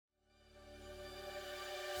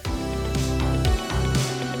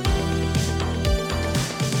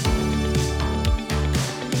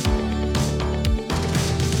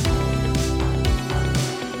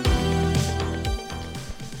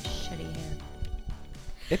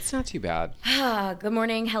It's not too bad. Good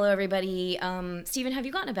morning. Hello, everybody. Steven, have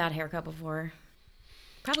you gotten a bad haircut before?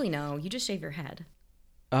 Probably no. You just shave your head.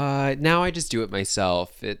 Now I just do it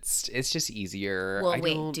myself. It's just easier. Well, I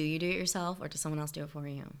wait. don't. Do you do it yourself, or does someone else do it for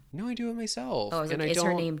you? No, I do it myself, Oh, I was and like, I is her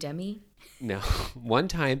don't. name Demi? No, one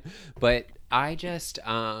time, but I just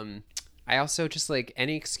I also just like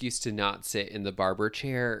any excuse to not sit in the barber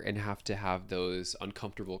chair and have to have those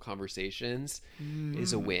uncomfortable conversations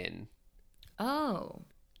is a win. Oh,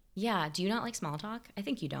 yeah. Do you not like small talk? I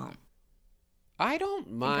think you don't. I don't I think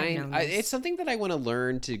I've mind. known It's this. something that I want to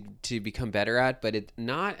learn to become better at, but it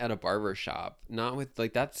not at a barber shop. Not with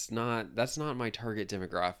like that's not my target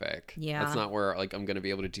demographic. That's Yeah. not where like I'm gonna be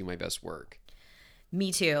able to do my best work.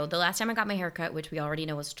 Me too. The last time I got my haircut, which we already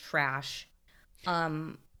know was trash,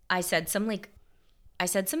 I said some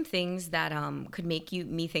things that could make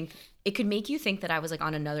me think it could make you think that I was like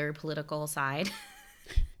on another political side.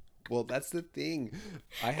 Well, that's the thing.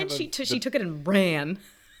 I have And she a she took it and ran.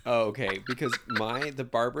 Oh, okay. Because the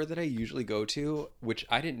barber that I usually go to, which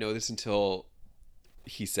I didn't know this until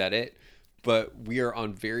he said it, but we are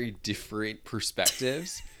on very different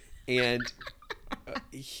perspectives, and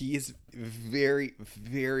he is very,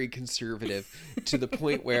 very conservative to the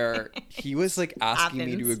point where he was like asking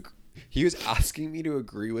me to Happens. he was asking me to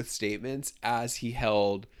agree with statements as he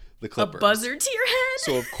held the A clippers. buzzer to your head.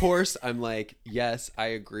 So of course I'm like, yes, I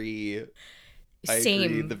agree. I agree.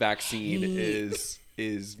 Same. The vaccine Hate.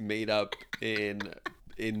 is made up in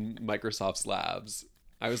Microsoft's labs.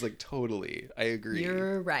 I was like, totally. I agree.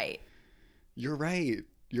 You're right. You're right.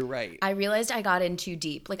 You're right. I realized I got in too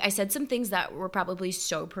deep. Like I said some things that were probably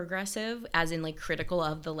so progressive, as in like critical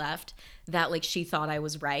of the left, that like she thought I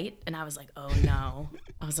was right, and I was like, oh no.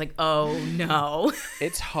 I was like, oh no.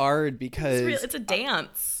 It's hard because It's a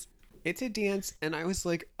dance. it's a dance, and I was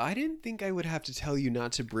like, I didn't think I would have to tell you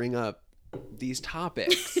not to bring up these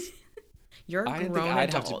topics. You're a I didn't grown think I'd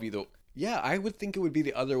adult. have to be the Yeah, I would think it would be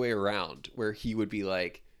the other way around, where he would be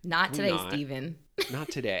like, Not "Can we today, not? Steven. Not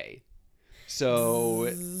today." So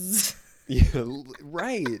yeah,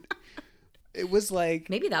 right. It was like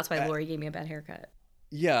Maybe that's why Lori gave me a bad haircut.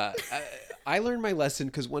 Yeah, I learned my lesson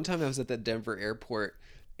because one time I was at the Denver airport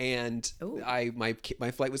and Ooh. my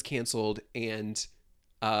flight was canceled, and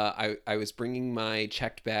I was bringing my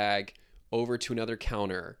checked bag over to another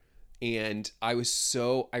counter, and I was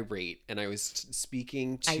so irate, and I was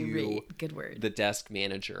speaking to Irate. Good word. the desk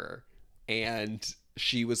manager, and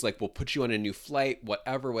she was like, "We'll put you on a new flight,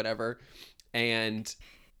 whatever," and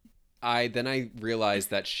I realized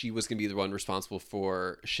that she was going to be the one responsible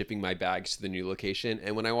for shipping my bags to the new location.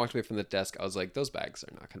 And when I walked away from the desk, I was like, those bags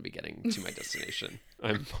are not going to be getting to my destination.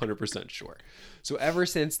 I'm 100% sure. So ever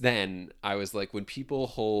since then, I was like, when people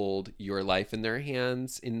hold your life in their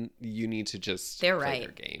hands, you need to just They're play right.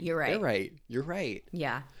 their game. You're right. They're right. You're right.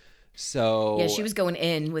 Yeah. So Yeah, she was going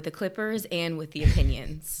in with the clippers and with the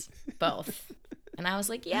opinions, both. And I was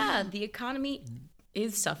like, yeah, the economy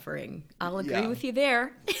is suffering. I'll agree Yeah. with you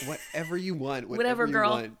there. whatever you want, Whatever, you girl.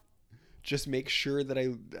 want, just make sure that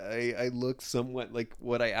I look somewhat like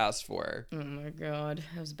what I asked for. Oh my God.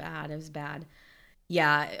 It was bad. It was bad.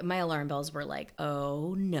 Yeah, my alarm bells were like,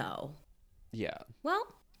 oh no. Yeah. Well,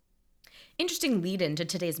 interesting lead into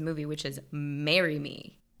today's movie, which is Marry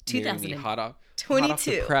Me. Marry Me, hot off the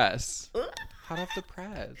 22. press. Hot off the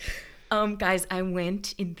press. Guys, I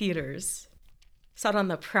went in theaters. Saw it on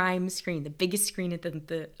the prime screen, the biggest screen at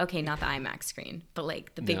the okay, not the IMAX screen, but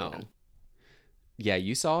like the big No. one. Yeah,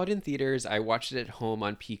 you saw it in theaters. I watched it at home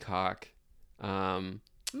on Peacock.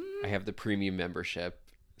 I have the premium membership,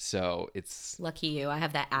 so it's Lucky you. I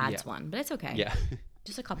have that ads Yeah. one, but it's okay. yeah.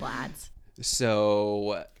 Just a couple ads.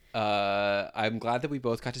 So I'm glad that we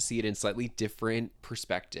both got to see it in slightly different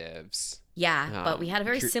perspectives. Yeah, but we had a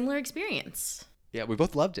very Cur- similar experience. Yeah, we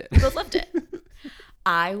both loved it. We both loved it.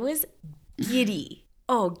 I was giddy.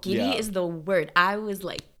 Oh, giddy Yeah. is the word. I was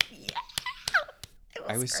like, yeah. It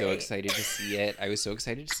I was so great. excited to see it.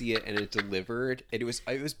 And it delivered. It was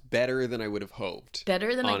better than I would have hoped.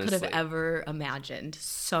 Better than I could have honestly. ever imagined.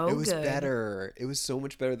 So It was good. better. It was so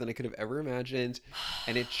much better than I could have ever imagined,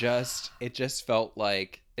 and it just felt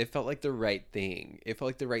like the right thing. It felt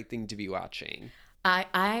like the right thing to be watching.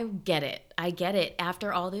 I get it. I get it.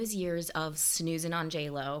 After all those years of snoozing on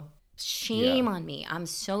J-Lo, shame Yeah. on me. I'm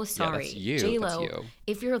so sorry. that's you. J-Lo, That's you.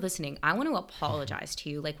 if you're listening, I want to apologize to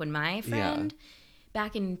you. Like when my friend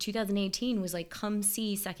back in 2018 was like, come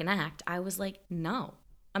see Second Act, I was like, no,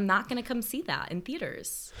 I'm not going to come see that in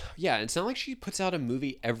theaters. Yeah, it's not like she puts out a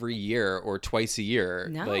movie every year or twice a year.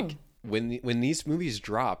 No. Like when these movies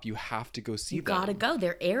drop, you have to go see You them. gotta go.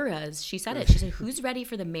 They're eras. She said it. She said, who's ready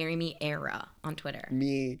for the Marry Me era on Twitter?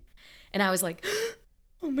 Me. And I was like,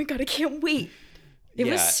 Oh my God, I can't wait. It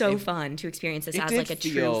was so fun to experience this as like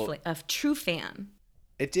a true fan.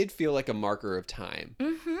 It did feel like a marker of time.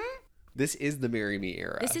 Mm-hmm. This is the Marry Me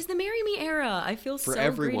era. This is the Marry Me era. I feel so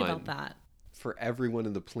great about that. For everyone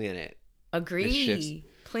on the planet. Agree.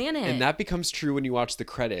 Planet. And that becomes true when you watch the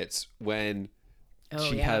credits when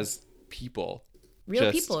she has people.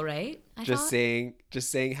 Real people, right?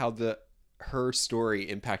 Saying how her story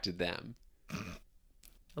impacted them.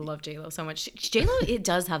 I love J-Lo so much. J-Lo, it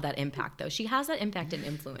does have that impact, though. She has that impact and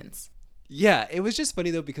influence. Yeah, it was just funny,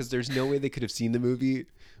 though, because there's no way they could have seen the movie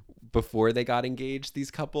before they got engaged, these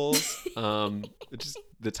couples. Just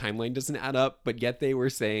the timeline doesn't add up, but yet they were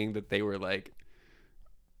saying that they were like,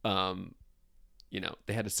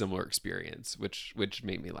 they had a similar experience, which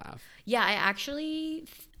made me laugh. Yeah,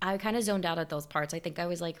 I kind of zoned out at those parts. I think I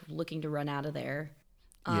was like looking to run out of there.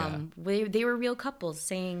 They were real couples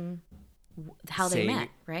saying how they met,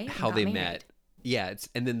 right? How they met. Yeah,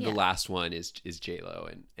 and then the last one is J-Lo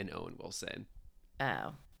and Owen Wilson.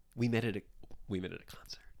 Oh. We met at a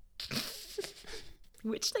concert.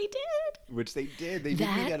 Which they did. They did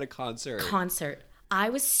meet at a concert. I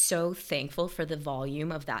was so thankful for the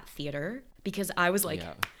volume of that theater because I was like,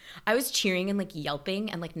 I was cheering and like yelping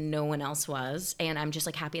and like no one else was. And I'm just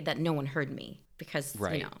like happy that no one heard me because,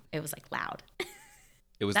 it was like loud.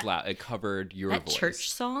 It was loud. It covered your voice. That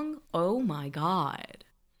church song. Oh my God.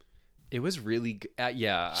 It was really good. Church?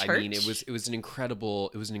 I mean, it was an incredible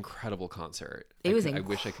concert. It was an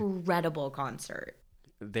incredible concert.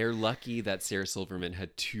 They're lucky that Sarah Silverman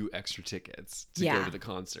had 2 extra tickets to go to the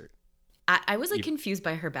concert. I was like confused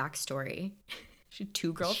by her backstory. She had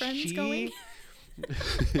 2 girlfriends going.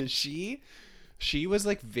 She was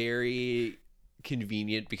like very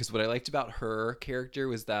convenient because what I liked about her character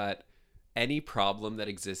was that any problem that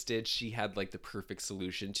existed, she had like the perfect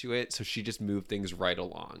solution to it. So she just moved things right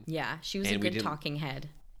along. Yeah, she was a good talking head.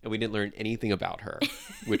 And we didn't learn anything about her,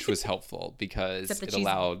 which was helpful because it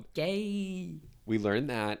allowed gay. We learned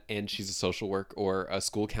that, and she's a social work or a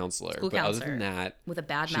school counselor. Other than that, with a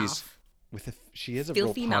bad mouth. She has a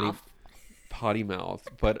filthy real potty mouth.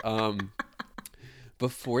 But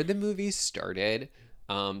before the movie started,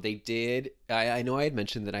 they did. I know I had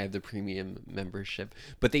mentioned that I have the premium membership,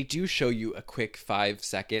 but they do show you a quick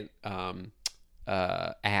 5-second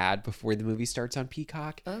ad before the movie starts on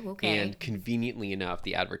Peacock. Oh, okay. And conveniently enough,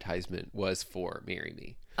 the advertisement was for Marry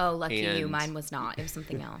Me. Oh, lucky you. Mine was not. It was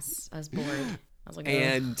something else. I was bored. I was like, oh.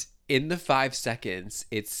 And in the 5 seconds,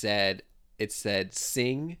 it said,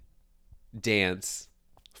 sing, dance,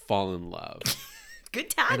 fall in love. Good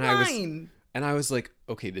tagline. And I was like,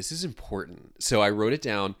 okay, this is important. So I wrote it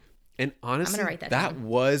down. And honestly, that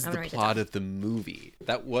was the plot of the movie.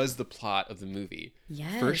 That was the plot of the movie.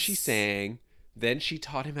 Yes. First she sang, then she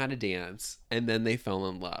taught him how to dance, and then they fell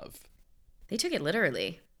in love. They took it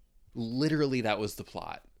literally. Literally, that was the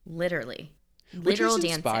plot. Literal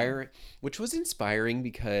dancing. Which was inspiring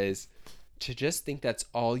because to just think that's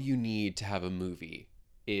all you need to have a movie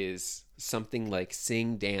is something like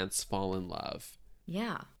sing, dance, fall in love.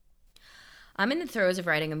 Yeah. I'm in the throes of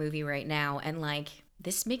writing a movie right now, and like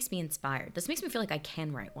this makes me inspired. This makes me feel like I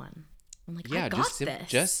can write one. I'm like, I got this.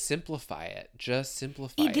 Just simplify it. This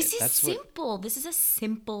is simple. This is a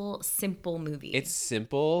simple movie. It's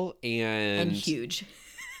simple and huge.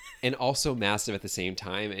 And also massive at the same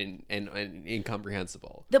time and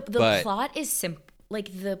incomprehensible. The plot is simple.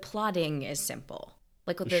 Like the plotting is simple.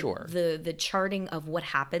 Like the charting of what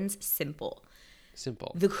happens, simple.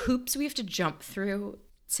 The hoops we have to jump through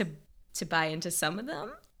to buy into some of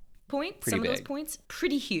them those points,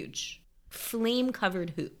 pretty huge.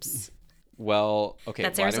 Flame-covered hoops. Well, okay.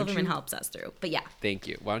 That Sarah Silverman helps us through. But yeah. Thank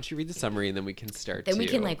you. Why don't you read the summary and then we can start Then we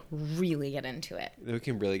can like really get into it. Then we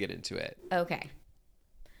can really get into it. Okay.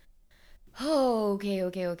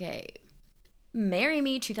 Okay. Marry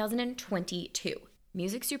Me 2022.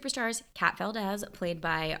 Music superstars Kat Valdez, played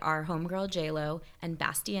by our homegirl J-Lo, and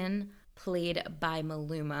Bastien, played by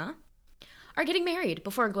Maluma, are getting married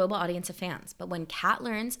before a global audience of fans. But when Kat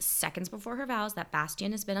learns seconds before her vows that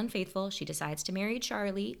Bastien has been unfaithful, she decides to marry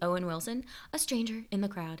Charlie, Owen Wilson, a stranger in the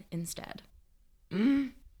crowd instead.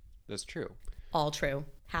 That's true. All true.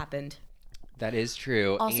 Happened. That is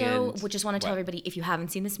true. Also, we just want to tell everybody, if you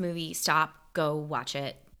haven't seen this movie, stop, go watch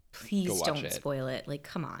it. Please don't spoil it. Like,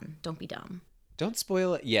 come on. Don't be dumb. Don't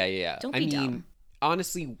spoil it. Yeah. Don't be dumb.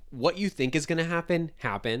 Honestly, what you think is going to happen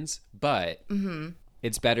happens, but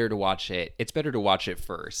it's better to watch it. It's better to watch it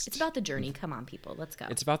first. It's about the journey. Come on, people. Let's go.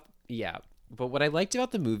 It's about, But what I liked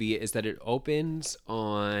about the movie is that it opens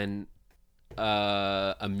on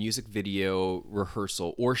a music video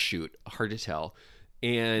rehearsal or shoot. Hard to tell.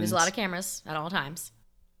 And there's a lot of cameras at all times.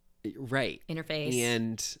 Right.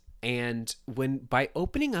 interface. And when by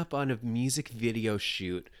opening up on a music video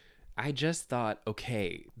shoot, I just thought,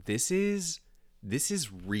 okay, this is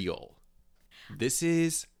real. This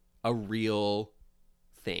is a real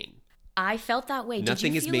thing. I felt that way.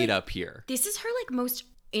 Nothing is made up here. This is her like most,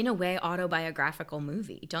 in a way, autobiographical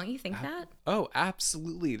movie. Don't you think that? Oh,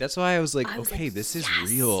 absolutely. That's why I was like, I was okay, like, this is yes.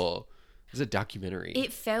 real. This is a documentary.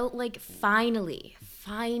 It felt like finally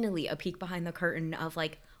a peek behind the curtain of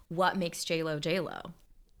like what makes J-Lo J-Lo.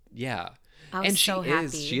 Yeah. I was And so happy.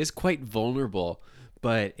 she is quite vulnerable,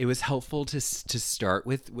 but it was helpful to start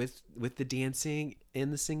with the dancing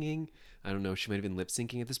and the singing. I don't know, she might have been lip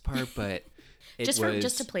syncing at this part, but it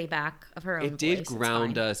just a playback of her own it did voice.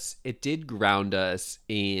 ground us. It did ground us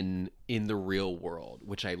in the real world,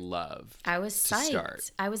 which I love. I was psyched.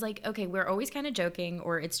 Start. I was like, okay, we're always kind of joking,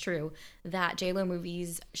 or it's true that J-Lo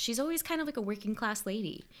movies, she's always kind of like a working class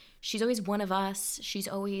lady. She's always one of us. She's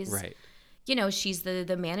always, Right. you know, she's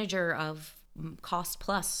the manager of Cost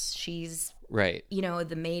Plus. She's, Right. you know,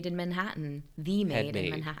 the maid in Manhattan, the maid in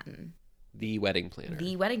maid. Manhattan, The wedding planner.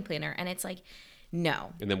 the wedding planner. And it's like,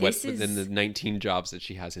 no. And then then the 19 jobs that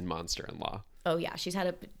she has in Monster-in-Law. Oh yeah, she's had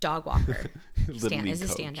a dog walker. Little League Is a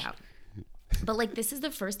coach. standout. But like, this is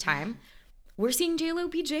the first time we're seeing J-Lo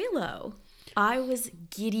be J-Lo. I was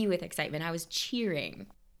giddy with excitement. I was cheering.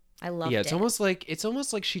 I loved it. Yeah, it's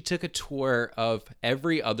almost like she took a tour of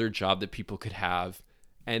every other job that people could have,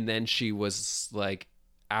 and then she was like,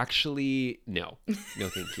 actually, no,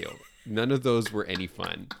 thank you. None of those were any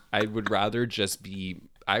fun. I would rather just be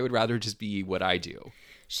what I do.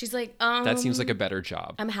 She's like, That seems like a better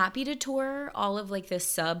job. I'm happy to tour all of like the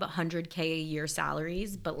sub 100K a year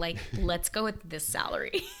salaries, but like, let's go with this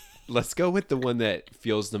salary. Let's go with the one that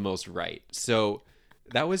feels the most right. So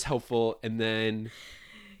that was helpful. And then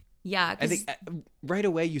Yeah, I think right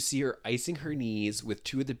away you see her icing her knees with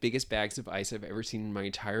two of the biggest bags of ice I've ever seen in my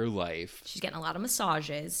entire life. she's getting a lot of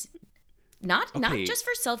massages. Not Okay. just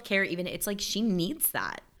for self-care even. It's like she needs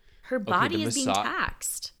that. Her body is being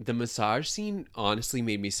taxed. The massage scene honestly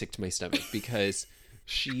made me sick to my stomach because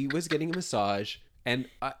she was getting a massage, and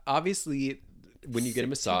obviously when you get a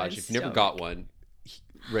massage, if you've never got one,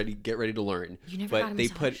 get ready to learn. You never got a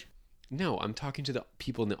massage? No, I'm talking to the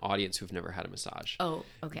people in the audience who've never had a massage. Oh,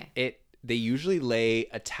 okay. They usually lay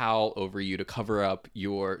a towel over you to cover up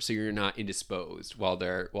so you're not indisposed while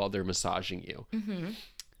they're massaging you. Mm-hmm.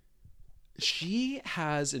 She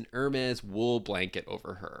has an Hermes wool blanket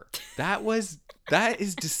over her. That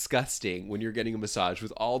is disgusting when you're getting a massage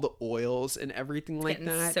with all the oils and everything like Getting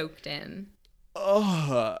that. soaked in.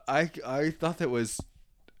 Oh, I thought that was.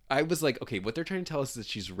 I was like, okay, what they're trying to tell us is that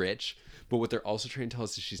she's rich, but what they're also trying to tell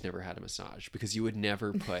us is she's never had a massage, because you would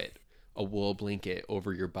never put a wool blanket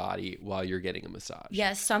over your body while you're getting a massage.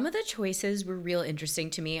 Yeah, some of the choices were real interesting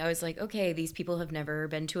to me. I was like, okay, these people have never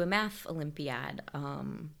been to a math Olympiad.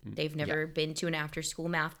 They've never been to an after-school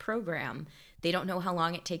math program. They don't know how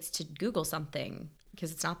long it takes to Google something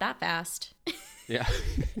because it's not that fast. Yeah.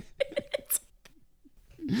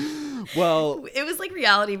 Well, it was like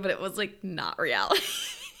reality, but it was like not reality.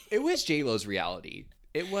 It was J-Lo's reality.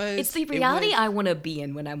 It's the reality I want to be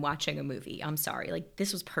in when I'm watching a movie. I'm sorry. Like,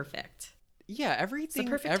 this was perfect. Yeah, everything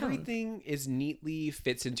tone. is neatly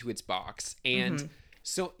fits into its box. And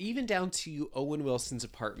so even down to Owen Wilson's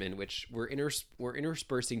apartment, which we're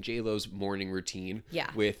interspersing J-Lo's morning routine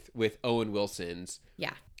with Owen Wilson's.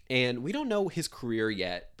 Yeah. And we don't know his career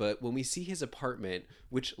yet, but when we see his apartment,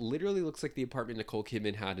 which literally looks like the apartment Nicole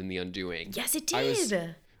Kidman had in The Undoing. Yes, it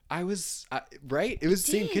did. I was right. It was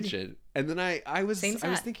the same kitchen, and then I was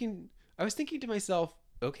thinking to myself,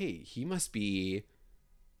 okay, he must be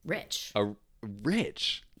rich.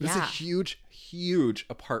 Rich. This is a huge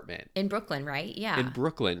apartment In Brooklyn, right? Yeah. in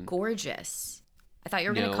Brooklyn. Gorgeous. I thought you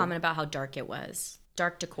were going to comment about how dark it was.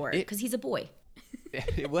 Dark decor, because he's a boy.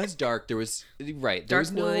 It was dark. There was There Dark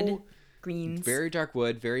was no wood, greens. very dark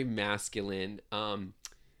wood, very masculine.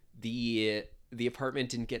 The apartment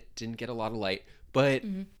didn't get a lot of light, but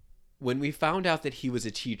when we found out that he was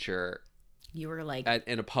a teacher, you were like,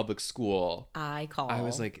 in a public school, I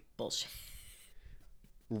was like, bullshit.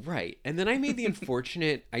 Right. And then I made the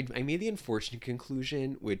unfortunate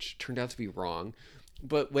conclusion, which turned out to be wrong.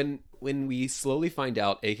 But when we slowly find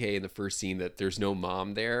out, aka in the first scene, that there's no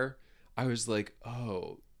mom there, I was like,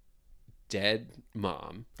 oh, dead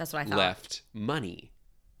mom. That's what I thought. Left money.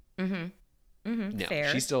 No, fair.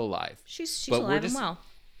 she's still alive. She's alive and well.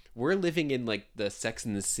 We're living in like the Sex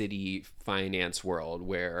and the City finance world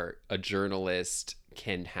where a journalist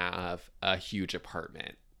can have a huge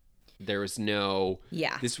apartment. There was no.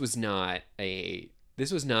 Yeah. This was not a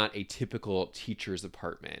typical teacher's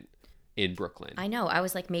apartment. in Brooklyn. I know. I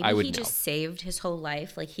was like, maybe I would he know. just saved his whole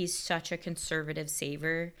life. Like, he's such a conservative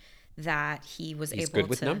saver that he was He's able good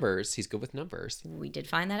with to. numbers. He's good with numbers. We did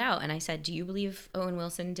find that out. And I said, do you believe Owen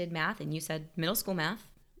Wilson did math? And you said middle school math.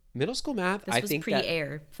 Middle school math, This I was think that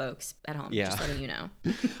pre-air, folks, at home. Yeah. Just letting you know.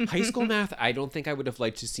 high school math, I don't think I would have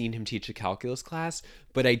liked to seen him teach a calculus class,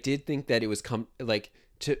 but I did think that it was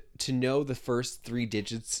to know the first 3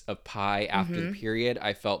 digits of pi after the period,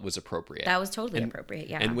 I felt was appropriate. That was totally appropriate.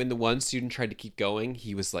 Yeah. And when the one student tried to keep going,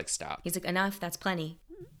 he was like, "Stop. He's like, enough. That's plenty.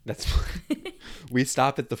 That's we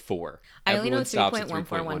stop at the 4." I only know Everyone stops at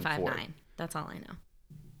 3.14159. That's all I know.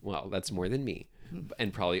 Well, that's more than me,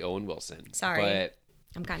 and probably Owen Wilson. Sorry. But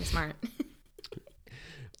I'm kind of smart.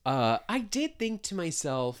 I did think to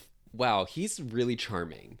myself, wow, he's really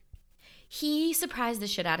charming. He surprised the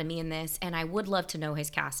shit out of me in this, and I would love to know his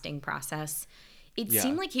casting process. It Yeah.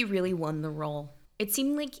 seemed like he really won the role. It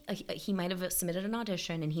seemed like he might have submitted an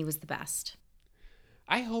audition and he was the best.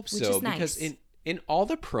 I hope Which so, is nice. because in all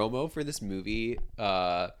the promo for this movie,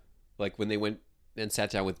 like when they went and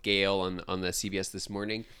sat down with Gail on the CBS This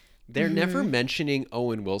Morning, they're never mentioning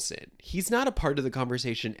Owen Wilson. He's not a part of the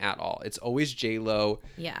conversation at all. It's always J-Lo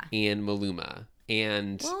Yeah. and Maluma.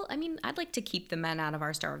 And Well, I mean, I'd like to keep the men out of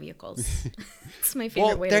our star vehicles. It's my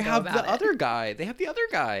favorite way to they go have about the it. other guy. They have the other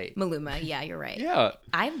guy. Maluma, yeah, you're right. Yeah.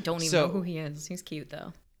 I don't even So- know who he is. He's cute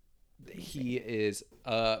though. He is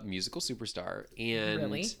a musical superstar. And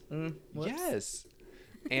Really? Whoops. yes.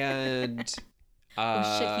 And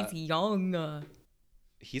Oh shit, he's young.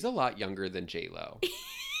 he's a lot younger than J-Lo.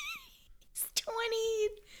 He's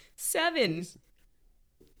 27.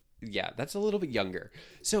 Yeah, that's a little bit younger.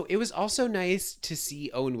 So it was also nice to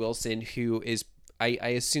see Owen Wilson, who is, I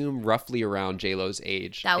assume, roughly around J-Lo's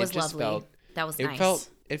age. That was It just lovely. That was it nice.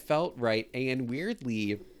 it felt right, and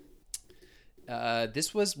weirdly,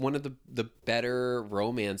 this was one of the better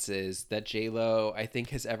romances that J-Lo, I think,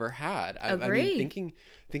 has ever had. I Agree. mean,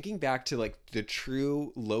 thinking back to like the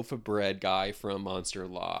true loaf of bread guy from Monster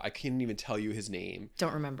Law, I can't even tell you his name.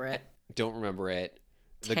 Don't remember it. Don't remember it.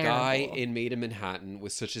 The guy Terrible. in Maid in Manhattan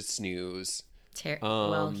was such a snooze.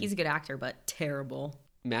 Well, he's a good actor, but terrible.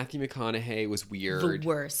 Matthew McConaughey was weird. The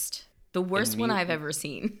worst. The worst one me- I've ever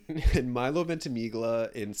seen. And Milo Ventimiglia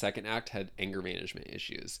in second act had anger management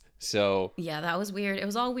issues. So Yeah, that was weird. It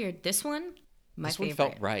was all weird. This one, my this favorite. one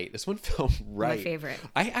felt right. This one felt right. My favorite.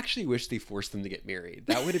 I actually wish they forced them to get married.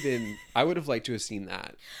 That would have been, I would have liked to have seen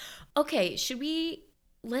that. Okay,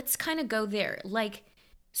 let's kind of go there. Like,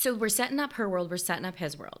 so we're setting up her world, we're setting up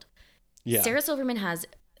his world. Yeah. Sarah Silverman has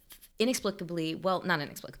not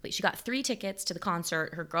inexplicably, she got 3 tickets to the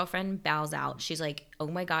concert. Her girlfriend bows out. She's like, oh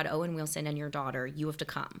my God, Owen Wilson and your daughter, you have to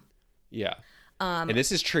come. Yeah. And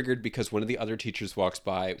this is triggered because one of the other teachers walks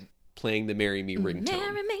by playing the Marry Me ringtone.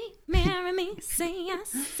 Marry me, say yes,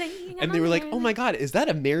 say yes. And they were like, oh my God, is that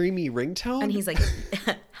a Marry Me ringtone? And he's like,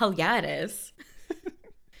 hell yeah, it is.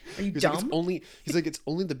 Are you He's like, dumb? it's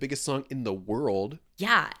only the biggest song in the world.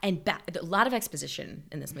 Yeah, and a lot of exposition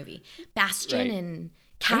in this movie. Bastion Right. and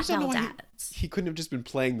I Cat just don't know why Valdez. he couldn't have just been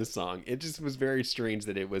playing the song. It just was very strange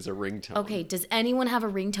that it was a ringtone. Okay, does anyone have a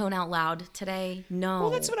ringtone out loud today? No. Well,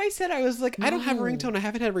 that's what I said. I was like, I don't have a No. ringtone. I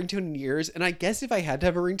haven't had a ringtone in years. And I guess if I had to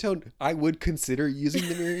have a ringtone, I would consider using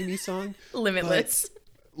the Marry Me song. Limitless.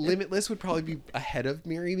 But Limitless would probably be ahead of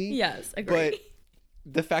Marry Me. Yes, agree. But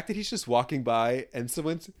the fact that he's just walking by and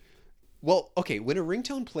someone's... Well, okay, when a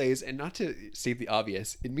ringtone plays, and not to state the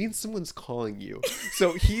obvious, it means someone's calling you.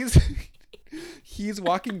 So he's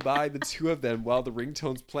walking by the two of them while the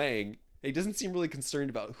ringtone's playing. He doesn't seem really concerned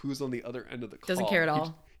about who's on the other end of the call. Doesn't care at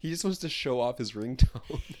all. He just wants to show off his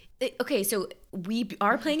ringtone. Okay, so we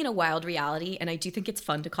are playing in a wild reality, and I do think it's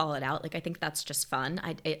fun to call it out. Like, I think that's just fun.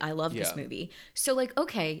 I love this Yeah. movie. So, like,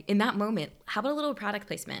 okay, in that moment, how about a little product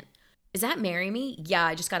placement? Is that Marry Me? Yeah,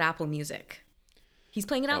 I just got Apple Music. He's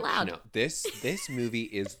playing it out loud. No, this movie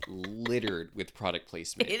is littered with product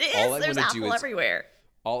placement. It is. All I There's want to Apple do is everywhere.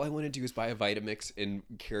 all I want to do is buy a Vitamix and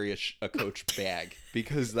carry a Coach bag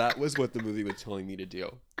because that was what the movie was telling me to do.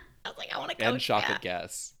 I was like, I want a Coach And shop bag. at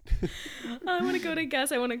Guess. I want to go to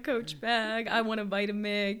Guess. I want a Coach bag. I want a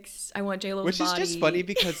Vitamix. I want JLo's Which body. is just funny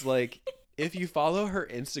because, like, if you follow her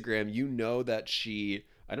Instagram, you know that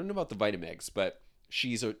I don't know about the Vitamix, but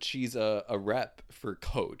she's a rep for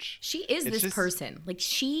Coach. She is It's this just- person. Like,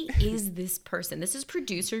 she is this person. This is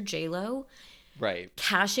producer JLo Right.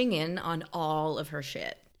 cashing in on all of her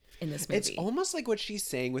shit in this movie. It's almost like what she's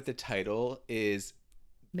saying with the title is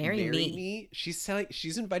Marry me. She's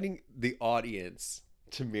inviting the audience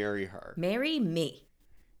to marry her. Marry me.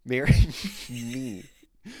 Marry me.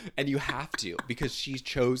 And you have to because she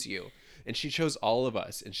chose you. And she chose all of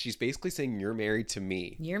us. And she's basically saying, you're married to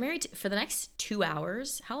me. You're married for the next 2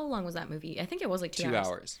 hours. How long was that movie? I think it was like 2 2 hours.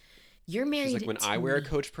 hours. You're married She's like, when to I wear a me.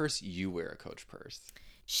 Coach purse, you wear a Coach purse.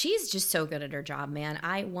 She's just so good at her job, man.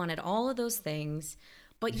 I wanted all of those things.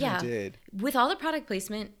 But Yeah, yeah, I did. with all the product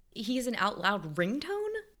placement, he's an out loud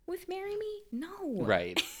ringtone with Marry Me? No.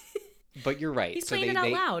 Right. But you're right. He's So playing it out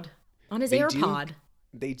loud on his they AirPod.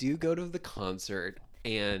 They do go to the concert.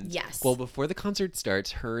 And Yes. well, before the concert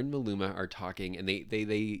starts, her and Maluma are talking, and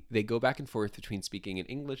they go back and forth between speaking in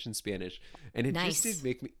English and Spanish, and it Nice. just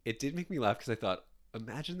did make me laugh because I thought,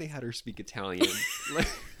 imagine they had her speak Italian. Like,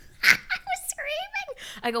 I was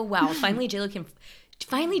screaming. I go, wow, finally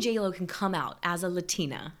J-Lo can come out as a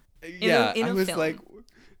Latina. yeah, in a I was film. like,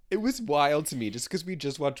 it was wild to me just because we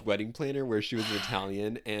just watched Wedding Planner where she was an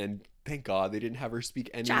Italian, and thank God they didn't have her speak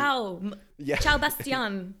any yeah Ciao,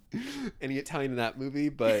 Bastian. any Italian in that movie,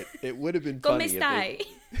 but it would have been Come funny. stai?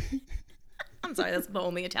 I'm sorry, that's the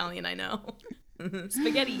only Italian I know.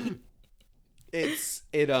 Spaghetti.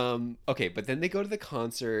 Okay, but then they go to the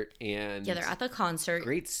concert and Yeah, they're at the concert.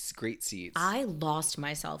 great seats. I lost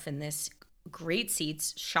myself in this. Great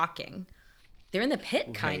seats, shocking. They're in the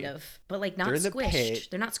pit, kind Right. of, but like not They're in the squished. pit.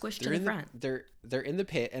 They're not squished to They're the in front. they're in the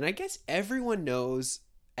pit, and I guess everyone knows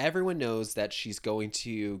that she's going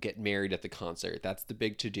to get married at the concert. That's the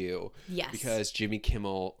big to do. Yes. Because Jimmy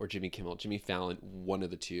Fallon, one of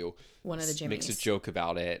the two, One of the makes a Jimmys. joke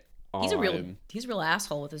about it. He's a real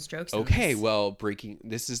asshole with his jokes. in Okay, this. well,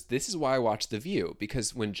 this is why I watched The View,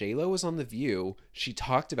 because when J-Lo was on The View, she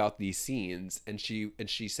talked about these scenes, and she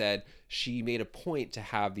said she made a point to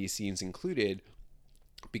have these scenes included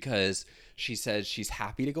because she says she's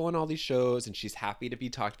happy to go on all these shows and she's happy to be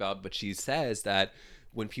talked about, but she says that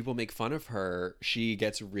when people make fun of her, she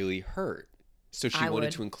gets really hurt. So she wanted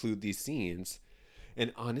would. to include these scenes.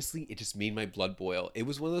 And honestly, it just made my blood boil. It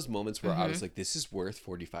was one of those moments where I Mm-hmm. was like, this is worth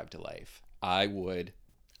 45 to life. I wanted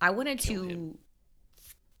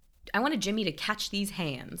Jimmy to catch these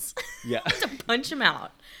hands, Yeah. to punch him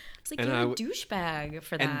out. It's like, And you're I a w- douchebag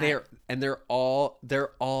for that. and they're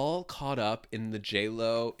all caught up in the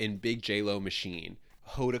big J-Lo machine.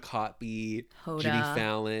 Hoda Kotb, Hoda, Jimmy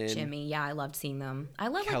Fallon, Jimmy, yeah, I loved seeing them. I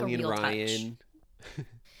love Kelly like a and real Ryan. touch.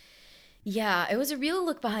 Yeah, it was a real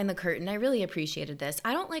look behind the curtain. I really appreciated this.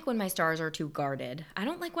 I don't like when my stars are too guarded. I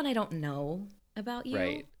don't like when I don't know about you.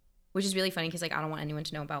 Right. Which is really funny because like I don't want anyone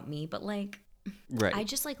to know about me, but like Right. I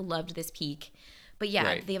just like loved this peak. But yeah,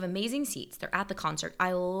 Right. they have amazing seats. They're at the concert.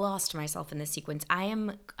 I lost myself in this sequence.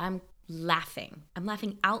 I'm laughing. I'm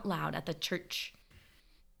laughing out loud at the church.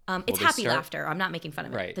 It's they happy start- laughter. I'm not making fun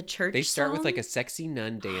of it. Right. The church. They start with song? like a sexy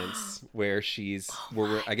nun dance where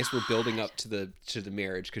I guess we're building up to the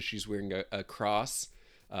marriage because she's wearing a cross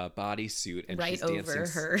bodysuit and Right she's over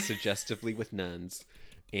dancing her. suggestively with nuns,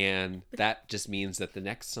 and that just means that the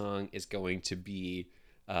next song is going to be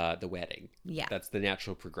the wedding. Yeah. That's the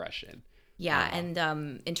natural progression. Yeah,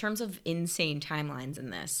 and in terms of insane timelines in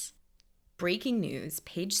this, breaking news,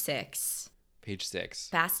 page 6. Page 6.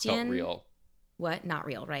 Bastian. Felt real. What? Not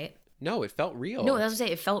real, right? No, it felt real. No, that's what I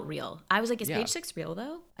say. It felt real. I was like, is Yeah. page 6 real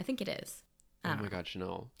though? I think it is. I Oh don't my know. God,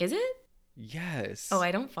 Chanel. Is it? Yes. Oh, I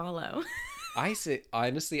don't follow. I say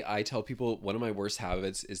honestly, I tell people one of my worst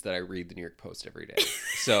habits is that I read the New York Post every day.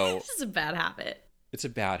 So This is a bad habit. it's a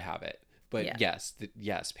bad habit. But Yeah.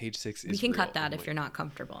 yes, page 6 is We can real. cut that Oh if my- you're not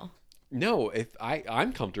comfortable. No, if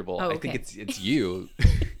I'm comfortable. Oh, I think okay. it's you.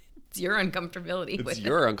 It's your uncomfortability It's with it.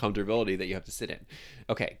 your uncomfortability that you have to sit in.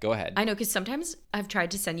 Okay, go ahead. I know, because sometimes I've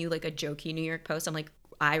tried to send you like a jokey New York Post. I'm like,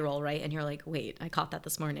 eye roll, right? And you're like, wait, I caught that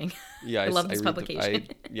this morning. Yeah, I love this read publication.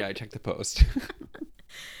 I checked the Post.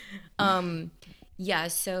 Yeah,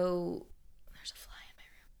 so there's a fly in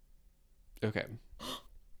my room. Okay,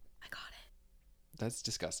 I got it. that's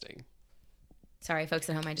disgusting. Sorry, folks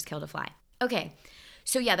at home, I just killed a fly. Okay.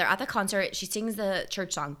 So yeah, they're at the concert. She sings the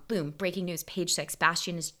church song. Boom. Breaking news, page 6.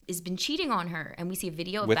 Bastian has been cheating on her. And we see a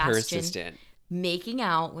video of With her Bastian assistant. making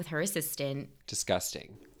out with her assistant.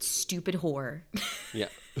 Disgusting. Stupid whore. Yeah.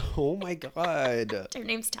 Oh my God. Her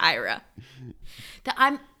name's Tyra.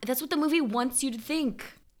 That's what the movie wants you to think.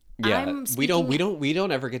 Yeah. I'm We don't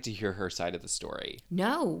speaking- ever get to hear her side of the story.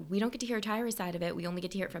 No, we don't get to hear Tyra's side of it. We only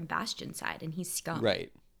get to hear it from Bastian's side, and he's scum.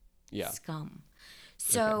 Right. Yeah. Scum.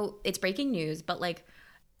 So it's breaking news, but like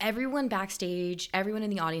everyone backstage, everyone in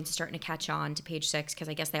the audience is starting to catch on to page 6 because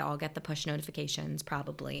I guess they all get the push notifications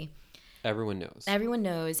probably. Everyone knows. Everyone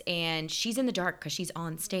knows, and she's in the dark because she's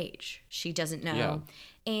on stage. She doesn't know. Yeah.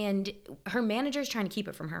 And her manager's trying to keep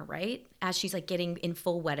it from her, right? As she's like getting in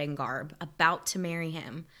full wedding garb, about to marry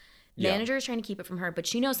him. Yeah. Manager is trying to keep it from her, but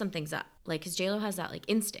she knows something's up. Like, because JLo has that like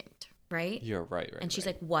instinct. right? You're right. And she's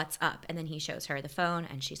like, "What's up?" And then he shows her the phone,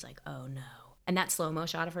 and she's like, "Oh no!" And that slow-mo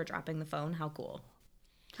shot of her dropping the phone, how cool!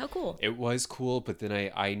 How cool! It was cool, but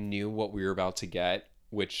then I knew what we were about to get,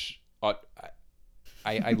 which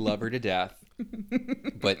I love her to death,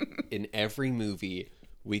 but in every movie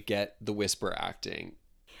we get the whisper acting,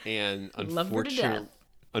 and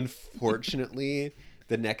unfortunately,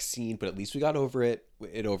 the next scene. But at least we got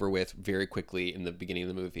it over with very quickly in the beginning of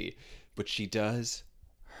the movie. But she does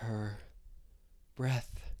her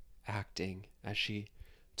breath acting as she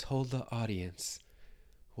told the audience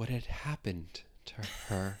what had happened to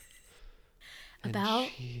her. About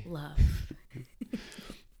love.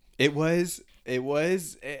 It was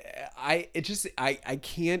I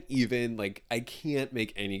can't even, like, I can't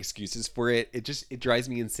make any excuses for it. It drives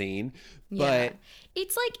me insane. Yeah. But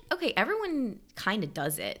It's like, okay, everyone kind of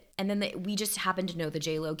does it, and then we just happen to know the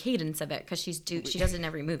J-Lo cadence of it because she does it in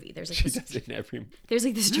every movie. There's like there's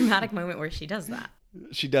like this dramatic moment where she does that.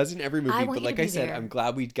 She does in every movie, but like I said, there. I'm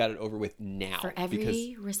glad we got it over with now. For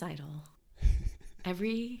every recital,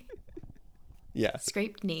 every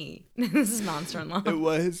scraped knee. This is Monster-in-Law.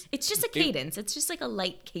 It's just a cadence. It's just like a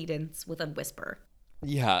light cadence with a whisper.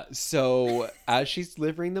 Yeah. So as she's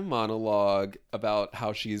delivering the monologue about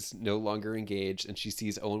how she's no longer engaged, and she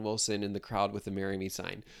sees Owen Wilson in the crowd with the "Marry Me"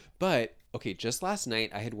 sign. But okay, just last night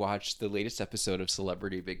I had watched the latest episode of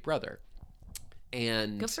Celebrity Big Brother,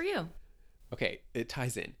 and good for you. Okay, it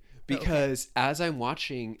ties in because as I'm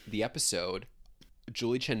watching the episode,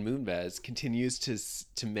 Julie Chen Moonves continues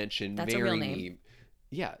to mention That's "Marry a real Me." name.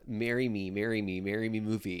 Yeah, "Marry Me, Marry Me, Marry Me"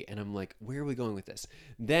 movie, and I'm like, where are we going with this?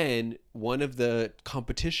 Then one of the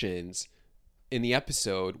competitions in the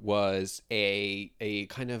episode was a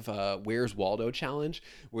kind of Where's Waldo challenge,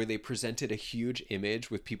 where they presented a huge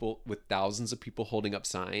image with thousands of people holding up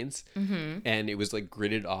signs, and it was like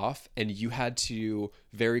gridded off, and you had to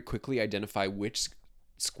very quickly identify which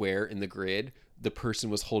square in the grid the person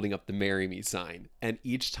was holding up the "Marry Me" sign. And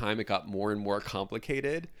each time it got more and more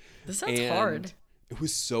complicated. This sounds hard. It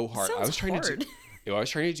was so hard. I was trying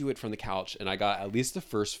to do it from the couch, and I got at least the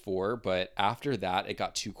first 4, but after that it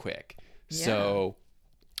got too quick. Yeah. So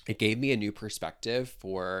it gave me a new perspective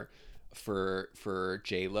for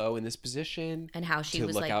J-Lo in this position, and how she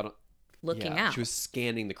was looking out. She was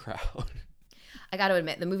scanning the crowd. I got to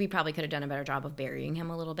admit, the movie probably could have done a better job of burying him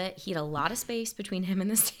a little bit. He had a lot of space between him and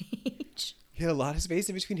the stage. He had a lot of space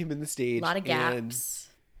in between him and the stage. A lot of gaps.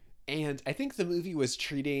 And I think the movie was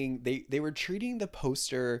treating the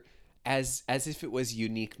poster as if it was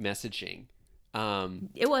unique messaging.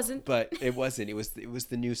 It wasn't. But it wasn't. It was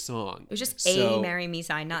the new song. It was just a "Marry Me"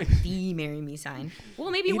 sign, not the "Marry Me" sign.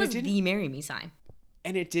 Well, maybe it was the "Marry Me" sign.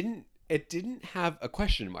 And it didn't have a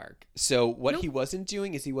question mark. So what he wasn't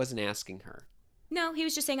doing is he wasn't asking her. No, he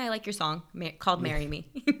was just saying, "I like your song called Marry Me."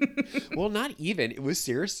 Well, not even. It was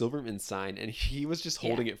Sarah Silverman's sign, and he was just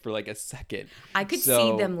holding it for like a second. I could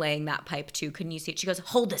see them laying that pipe too. Couldn't you see it? She goes,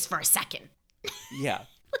 "Hold this for a second." Yeah.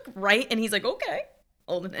 Right? And he's like, "Okay."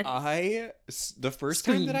 Holding it. The first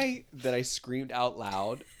time that I screamed out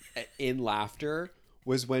loud in laughter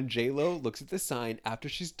was when J-Lo looks at the sign after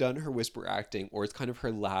she's done her whisper acting, or it's kind of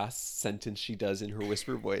her last sentence she does in her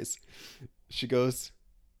whisper voice. She goes,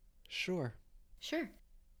 "Sure."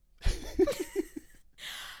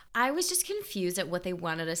 I was just confused at what they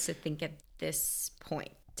wanted us to think at this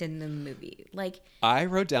point in the movie. Like, I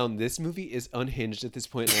wrote down, this movie is unhinged at this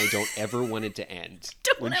point, and I don't ever want it to end.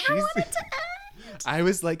 Want it to end. I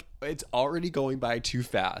was like, it's already going by too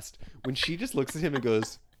fast. When she just looks at him and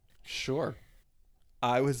goes, "Sure,"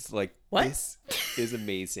 I was like, what? This is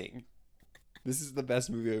amazing. This is the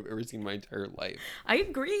best movie I've ever seen in my entire life. I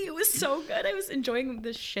agree. It was so good. I was enjoying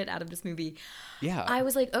the shit out of this movie. Yeah. I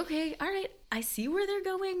was like, okay, all right. I see where they're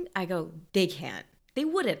going. I go, they can't. They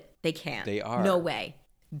wouldn't. They can't. They are. No way.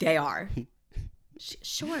 They are.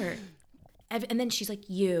 Sure. And then she's like,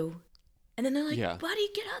 "You." And then they're like, "Buddy,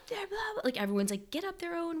 get up there." Blah, blah. Like, everyone's like, "Get up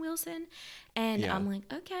there, Owen Wilson." And I'm like,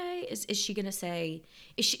 okay. Is she going to say,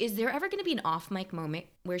 is there ever going to be an off mic moment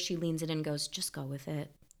where she leans in and goes, "Just go with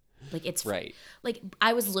it"? Like, it's right. Like,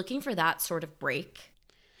 I was looking for that sort of break.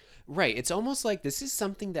 Right. It's almost like this is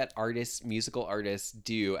something that musical artists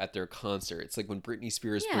do at their concerts. Like when Britney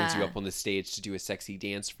Spears brings you up on the stage to do a sexy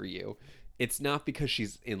dance for you. It's not because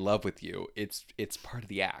she's in love with you. It's part of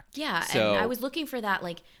the act. Yeah. So, and I was looking for that,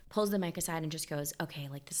 like, pulls the mic aside and just goes, "Okay,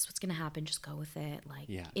 like, this is what's going to happen. Just go with it. Like,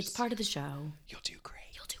 it's part of the show. You'll do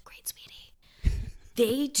great. You'll do great, sweetie."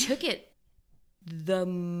 They took it the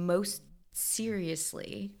most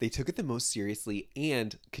Seriously. They took it the most seriously,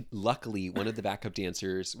 and luckily, one of the backup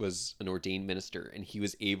dancers was an ordained minister, and he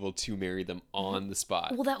was able to marry them on the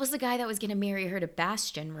spot. Well, that was the guy that was going to marry her to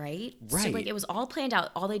Bastion, right? Right. So, like, it was all planned out.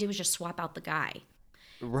 All they did was just swap out the guy.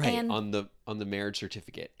 Right, And on the marriage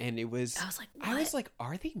certificate. And it was... I was like, I was what? like,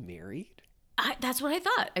 are they married? That's what I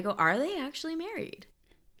thought. I go, are they actually married?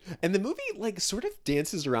 And the movie, like, sort of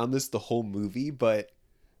dances around this the whole movie, but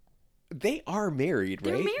they are married,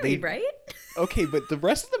 right? They're married, right? Okay, but the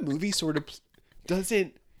rest of the movie sort of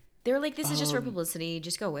doesn't... They're like, this is just for publicity.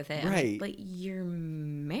 Just go with it. I'm like, Right. but you're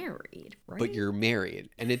married, right? But you're married.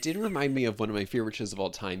 And it did remind me of one of my favorite shows of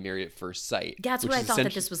all time, Married at First Sight. That's which what I is thought that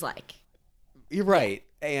essentially- this was like. You're right,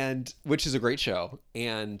 and which is a great show,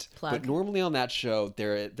 and Plug. but normally on that show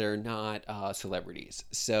they're not celebrities,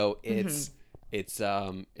 so it's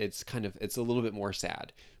kind of it's a little bit more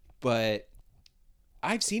sad, but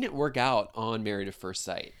I've seen it work out on Married at First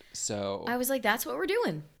Sight, so I was like, that's what we're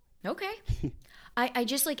doing. Okay. I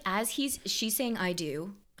just like, as she's saying I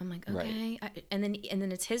do, I'm like, okay. Right. And then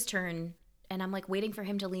it's his turn, and I'm like waiting for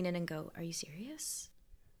him to lean in and go, are you serious?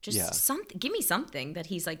 Just Yeah. something, give me something that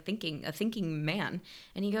he's like a thinking man.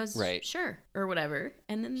 And he goes, Right. sure, or whatever.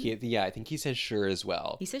 And then I think he says sure as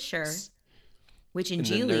well. he says sure, which in And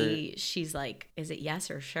then Geely, she's like, is it yes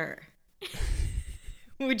or sure?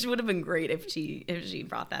 Which would have been great if she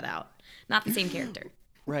brought that out. Not the same character.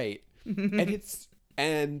 Right.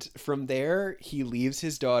 And from there, he leaves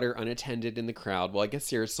his daughter unattended in the crowd. Well, I guess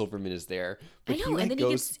Sarah Silverman is there. But I know, he, like, and then he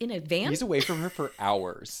gets in a van. He's away from her for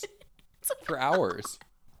hours. For hours.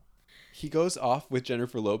 He goes off with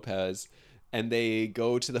Jennifer Lopez, and they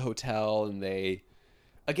go to the hotel, and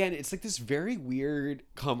again, it's like this very weird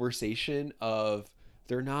conversation of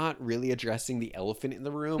they're not really addressing the elephant in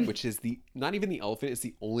the room, which is not even the elephant, it's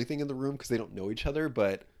the only thing in the room because they don't know each other,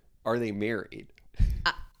 but are they married?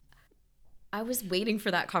 I was waiting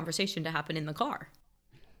for that conversation to happen in the car.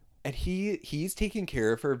 And he's taking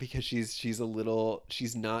care of her because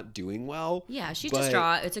she's not doing well. Yeah, she's but,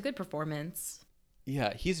 distraught. It's a good performance.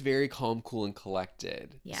 Yeah, he's very calm, cool, and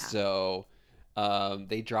collected. Yeah. So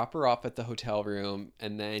they drop her off at the hotel room,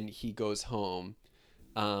 and then he goes home.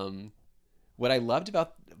 What I loved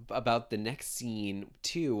about the next scene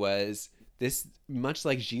too was this, much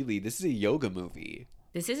like Geely, this is a yoga movie.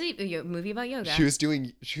 This is a movie about yoga. She was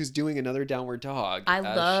doing another Downward Dog. I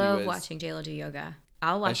love watching JLo do yoga.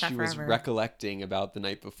 I'll watch that she forever. was recollecting about the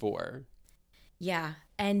night before. Yeah,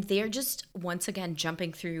 and they're just once again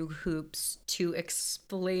jumping through hoops to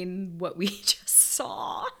explain what we just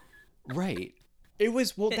saw. Right. That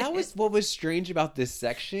was what was strange about this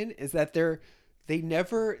section is that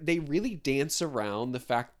they really dance around the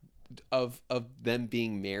fact of them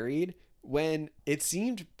being married when it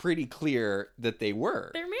seemed pretty clear that they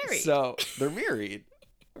were. They're married. So they're married.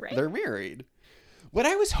 Right? They're married. What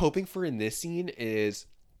I was hoping for in this scene is,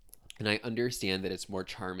 and I understand that it's more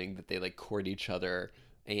charming that they like court each other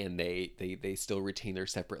and they still retain their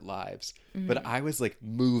separate lives. Mm-hmm. But I was like,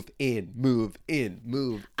 move in, move in,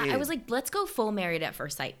 move in. I was like, let's go full Married at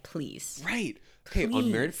First Sight, please. Right. Okay,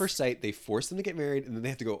 on Married at Please. First Sight, they force them to get married and then they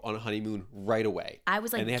have to go on a honeymoon right away. I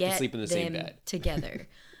was like, and they have get to sleep in the them same bed. together.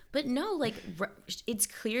 But no, like, it's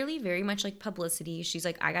clearly very much like publicity. She's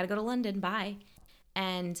like, I gotta go to London, bye.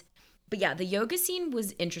 But yeah, the yoga scene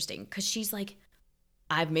was interesting because she's like,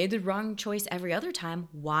 I've made the wrong choice every other time.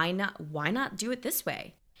 Why not do it this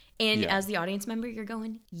way? And Yeah. as the audience member, you're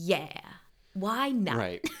going, yeah, why not?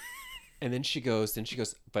 Right. And then she goes,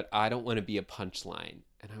 but I don't want to be a punchline.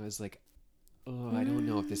 And I was like, oh, I don't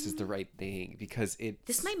know if this is the right thing because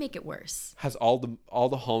This might make it worse. has all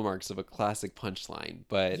the hallmarks of a classic punchline.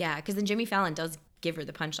 But Yeah, because then Jimmy Fallon does give her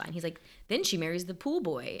the punchline. He's like, then she marries the pool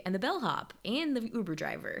boy and the bellhop and the Uber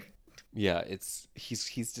driver. yeah,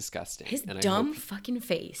 he's disgusting. His and dumb fucking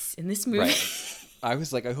face in this movie. Right. I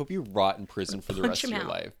was like, I hope you rot in prison for the Punch rest of him your out.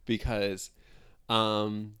 life because,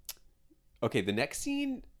 okay, the next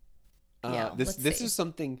scene. Yeah, this let's see.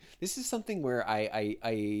 is something where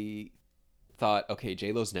I thought, okay,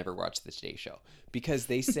 J-Lo's never watched the Today Show because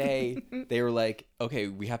they say they were like, okay,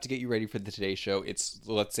 we have to get you ready for the Today Show. It's,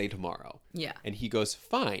 let's say, tomorrow. Yeah. And he goes,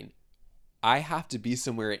 fine, I have to be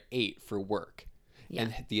somewhere at 8 for work. Yeah.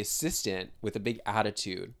 And the assistant with a big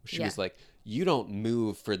attitude, she Yeah. was like, you don't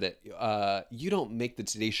move for you don't make the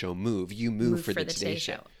Today Show move. You move for the Today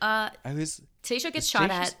Show. I was Today Show gets the shot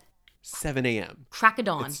Today at Show's 7 a.m. crack of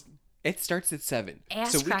dawn. It starts at 7.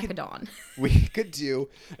 Ass crack of dawn. We could do,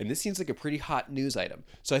 and this seems like a pretty hot news item.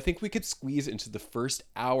 So I think we could squeeze into the first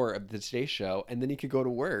hour of the Today Show, and then he could go to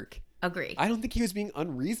work. Agree. I don't think he was being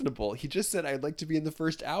unreasonable. He just said, I'd like to be in the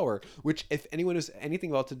first hour, which if anyone knows anything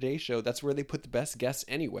about Today's Show, that's where they put the best guests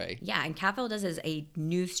anyway. Yeah, and Cat Valdez is a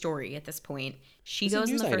news story at this point. She It's a goes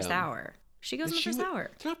in news the first item. hour. She goes in the first hour.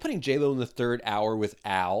 They're not putting J-Lo in the third hour with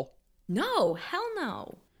Al. No, hell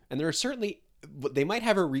no. And there are certainly, they might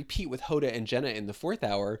have her repeat with Hoda and Jenna in the fourth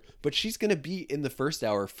hour, but she's going to be in the first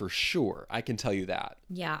hour for sure. I can tell you that.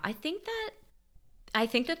 Yeah, I think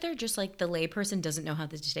that they're just like, the layperson doesn't know how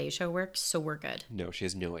the Today Show works, so we're good. No, she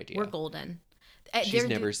has no idea. We're golden. She's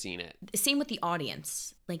never seen it. Same with the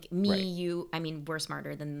audience. Like me, Right. you, I mean, we're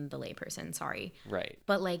smarter than the layperson, sorry. Right.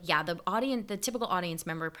 But like, yeah, the typical audience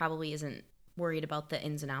member probably isn't worried about the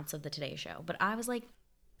ins and outs of the Today Show. But I was like,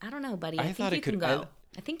 I don't know, buddy. I think you can go.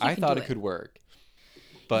 I think you I can thought do it could work.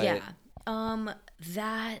 But yeah.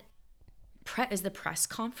 That is the press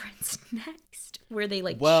conference next, where they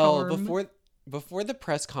like charm. Before the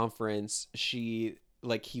press conference, he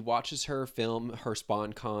watches her film her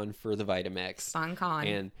SpawnCon for the Vitamix.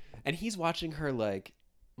 SpawnCon. And he's watching her like,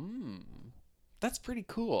 that's pretty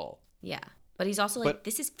cool. Yeah. But he's also like,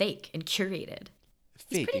 this is fake and curated.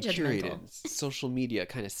 Fake and curated. Social media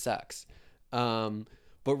kind of sucks.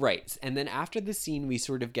 But right. And then after the scene, we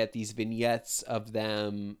sort of get these vignettes of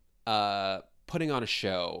them putting on a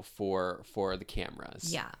show for the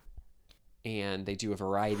cameras. Yeah. And they do a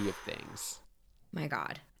variety of things. My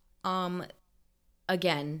God.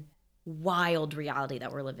 Again, wild reality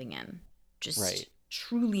that we're living in. Just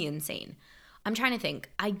truly insane. I'm trying to think.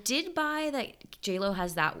 I did buy that J-Lo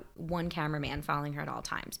has that one cameraman following her at all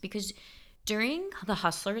times, because during the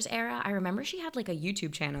Hustlers era, I remember she had like a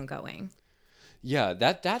YouTube channel going. Yeah,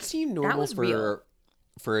 that seemed normal real.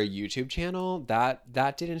 for a YouTube channel.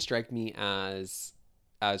 That didn't strike me as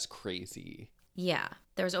crazy. Yeah,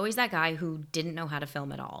 there was always that guy who didn't know how to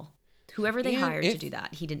film at all. Whoever they hired to do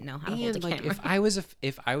that, he didn't know how to hold a camera.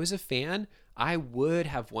 If I was a fan, I would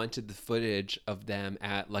have wanted the footage of them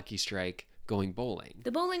at Lucky Strike going bowling.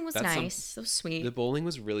 The bowling was nice, so sweet. The bowling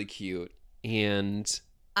was really cute, and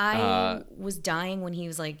I was dying when he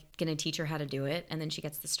was like gonna teach her how to do it, and then she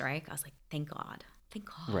gets the strike. I was like, thank God.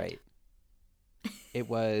 Right. It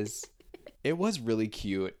was really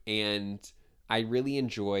cute, and I really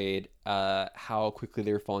enjoyed how quickly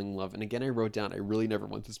they were falling in love. And again, I wrote down, I really never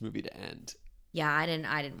want this movie to end. Yeah, I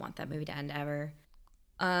didn't want that movie to end ever.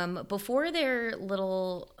 Before their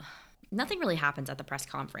little, nothing really happens at the press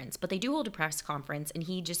conference, but they do hold a press conference, and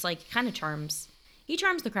he just like kind of charms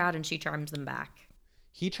the crowd, and she charms them back.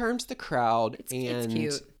 He charms the crowd, it's and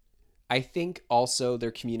cute. I think also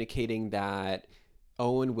they're communicating that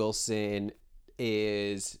Owen Wilson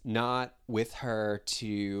is not with her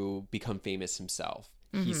to become famous himself.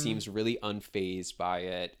 Mm-hmm. He seems really unfazed by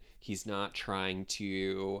it. He's not trying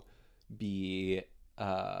to be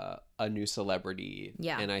a new celebrity.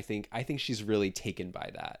 Yeah. And I think she's really taken by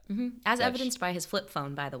that. Mm-hmm. As evidenced by his flip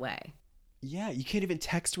phone, by the way. Yeah, you can't even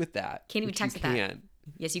text with that. Can't even text with that.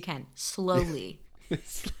 Yes, you can. Slowly.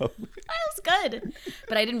 Slowly. That was good.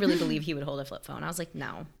 But I didn't really believe he would hold a flip phone. I was like,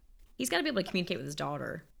 no. He's got to be able to communicate with his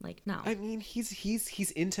daughter. Like, no. I mean,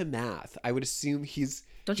 he's into math. I would assume he's.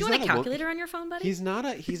 Don't you want a calculator on your phone, buddy? He's not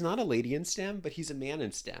a lady in STEM, but he's a man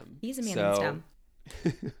in STEM. He's a man in STEM.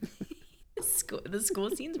 The school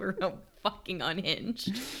scenes were fucking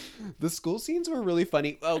unhinged. The school scenes were really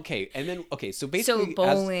funny. Okay, so basically,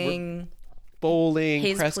 bowling,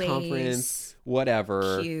 press conference,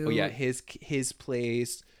 whatever. Cute. Oh yeah, his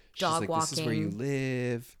place. Dog She's like, walking. This is where you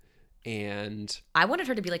live, and I wanted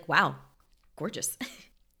her to be like, "Wow, gorgeous."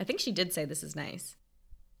 I think she did say this is nice.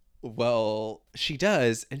 Well, she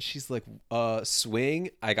does, and she's like, swing,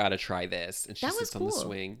 I gotta try this. And she sits on the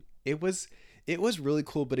swing. It was really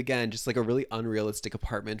cool, but again, just like a really unrealistic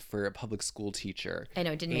apartment for a public school teacher. I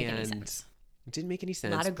know, it didn't make any sense. It didn't make any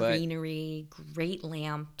sense. A lot of greenery, great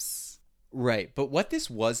lamps. Right, but what this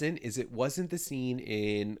wasn't is it wasn't the scene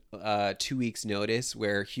in 2 Weeks Notice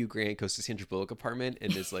where Hugh Grant goes to Sandra Bullock apartment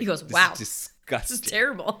and is like, he goes, this wow, is disgusting. This is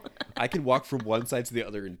terrible. I can walk from one side to the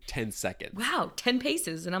other in 10 seconds. Wow, 10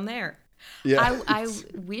 paces and I'm there. Yeah. I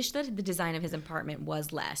wish that the design of his apartment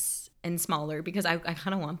was less and smaller, because I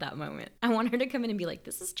kind of want that moment. I want her to come in and be like,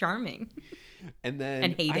 this is charming. And then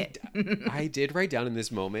and hate it. I did write down in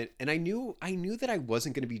this moment, and I knew that I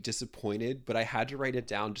wasn't going to be disappointed, but I had to write it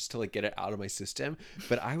down just to like get it out of my system.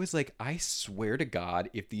 But I was like, I swear to God,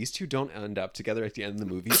 if these two don't end up together at the end of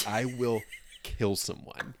the movie, I will kill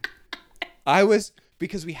someone. I was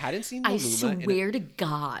because we hadn't seen I Maluma swear to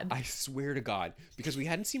God. I swear to God, because we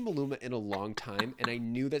hadn't seen Maluma in a long time, and I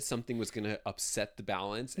knew that something was going to upset the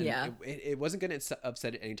balance, and Yeah. it wasn't going to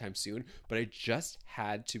upset it anytime soon. But I just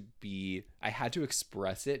had to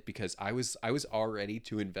express it because I was already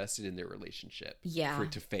too invested in their relationship, Yeah. for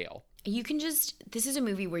it to fail. You can this is a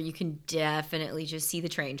movie where you can definitely just see the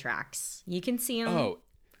train tracks. You can see them. Oh,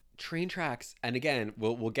 train tracks, and again,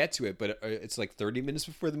 we'll get to it, but it's like 30 minutes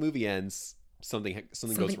before the movie ends, something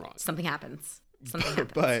goes wrong. Something happens. Something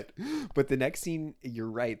happens. But the next scene, you're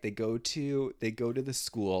right. They go to the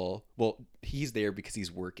school. Well, he's there because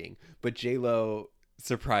he's working, but J-Lo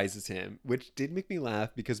surprises him, which did make me laugh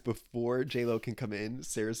because before J-Lo can come in,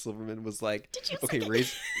 Sarah Silverman was like, "Okay,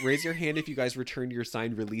 raise your hand if you guys returned your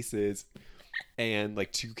signed releases." And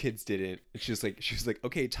like 2 kids didn't. And she was like,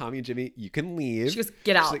 "Okay, Tommy and Jimmy, you can leave." She goes,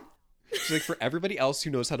 "Get out." She's like, "For everybody else who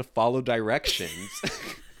knows how to follow directions."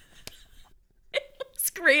 It's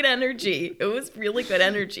great energy. It was really good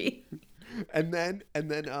energy. And then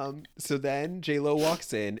so then J-Lo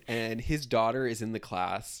walks in and his daughter is in the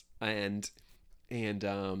class, and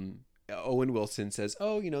Owen Wilson says,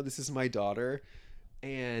 "Oh, this is my daughter."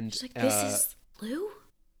 And she's like, "This is Lou?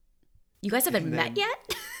 You guys haven't met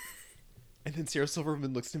yet?" And then Sarah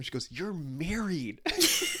Silverman looks at him, she goes, "You're married."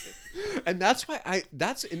 And that's why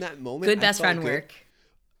that's in that moment. Good best friend work.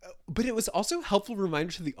 But it was also a helpful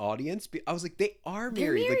reminder to the audience. I was like, they are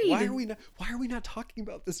married. Like, why are we not talking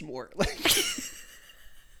about this more? Like,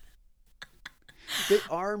 they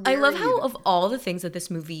are married. I love how of all the things that this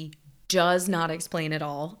movie does not explain at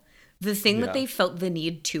all, the thing that they felt the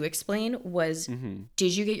need to explain was,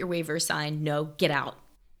 did you get your waiver signed? No, get out.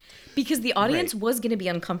 Because the audience was going to be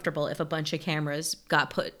uncomfortable if a bunch of cameras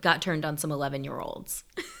got turned on some 11-year-olds.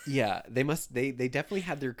 Yeah, they definitely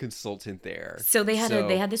had their consultant there. So they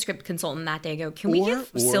had the script consultant that day go, "Can we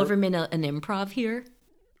give Silverman an improv here?"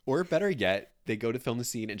 Or better yet, they go to film the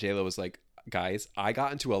scene and J-Lo was like, "Guys, I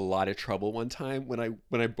got into a lot of trouble one time when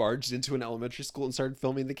I barged into an elementary school and started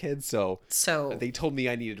filming the kids. So they told me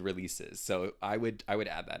I needed releases. So I would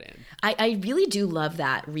add that in." I really do love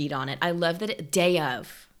that read on it. I love that day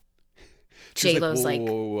of. J-Lo's like,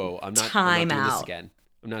 whoa, I'm not doing this again.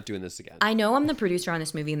 I'm not doing this again. I know I'm the producer on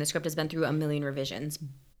this movie and the script has been through a million revisions,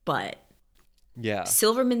 but yeah,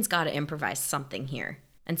 Silverman's got to improvise something here.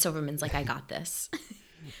 And Silverman's like, "I got this."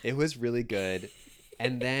 It was really good.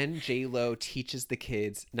 And then J-Lo teaches the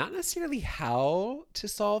kids not necessarily how to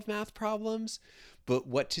solve math problems, but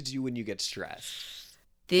what to do when you get stressed.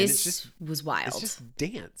 This was wild. It's just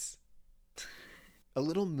dance. A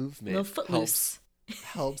little movement. A little footloose.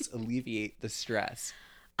 Helps alleviate the stress.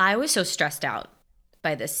 I was so stressed out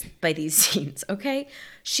by these scenes. Okay,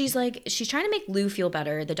 she's trying to make Lou feel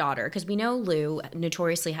better, the daughter, because we know Lou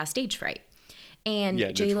notoriously has stage fright, and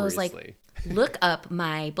J-Lo's like, "Look up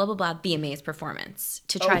my blah blah blah VMAs performance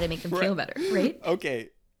to try to make them feel better," right?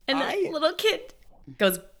 Okay, and that little kid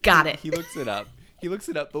goes, "Got it." He looks it up.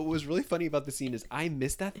 But what was really funny about the scene is I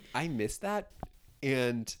missed that,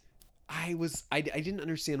 and I didn't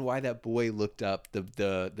understand why that boy looked up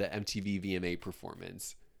the MTV VMA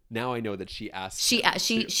performance. Now I know that she asked. She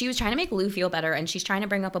was trying to make Lou feel better, and she's trying to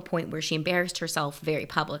bring up a point where she embarrassed herself very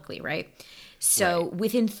publicly, right? So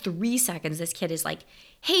within 3 seconds, this kid is like,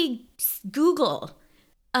 "Hey, Google,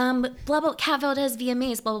 blah blah, Cat Valdez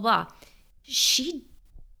VMAs, blah blah blah."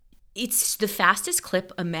 It's the fastest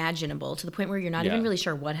clip imaginable to the point where you're not even really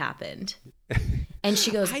sure what happened. And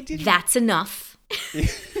she goes, "That's enough."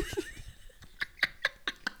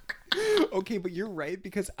 Okay, but you're right,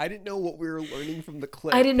 because I didn't know what we were learning from the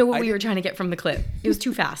clip. I didn't know what we were trying to get from the clip. It was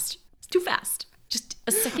too fast. It's too fast. Just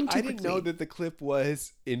a second too quickly. I didn't know that the clip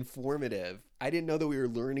was informative. I didn't know that we were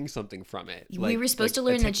learning something from it. We were supposed to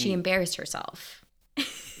learn that she embarrassed herself.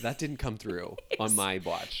 That didn't come through on my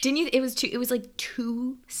watch. Didn't you? It was like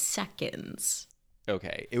 2 seconds.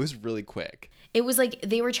 Okay, it was really quick. It was like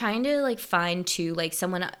they were trying to find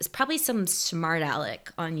someone, probably some smart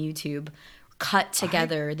aleck on YouTube, cut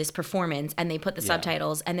together this performance, and they put the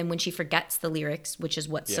subtitles, and then when she forgets the lyrics, which is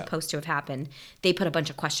what's supposed to have happened, they put a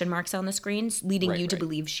bunch of question marks on the screens, leading you to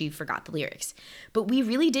believe she forgot the lyrics. But we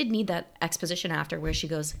really did need that exposition after, where she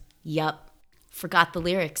goes, "Yup, forgot the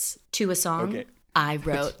lyrics to a song I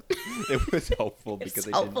wrote." It was helpful because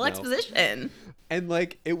I didn't know. Exposition. And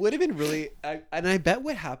it would have been really, and I bet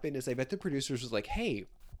what happened is, I bet the producers was like, "Hey,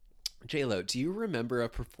 J-Lo, do you remember a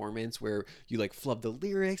performance where you flubbed the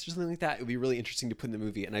lyrics or something like that? It would be really interesting to put in the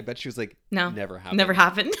movie." And I bet she was like, "No, never happened." Never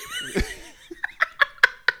happened.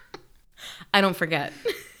 I don't forget.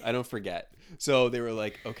 So they were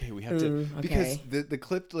like, okay, we have to, Ooh, because okay. the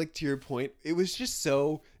clip, like to your point, it was just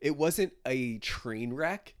so, it wasn't a train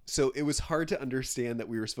wreck. So it was hard to understand that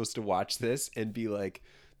we were supposed to watch this and be like,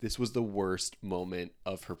 this was the worst moment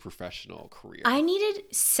of her professional career. I needed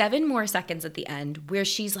 7 more seconds at the end where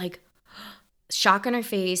she's like, shock on her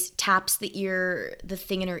face, taps the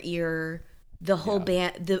thing in her ear, the whole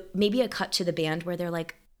band, maybe a cut to the band where they're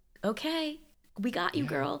like, okay, we got you,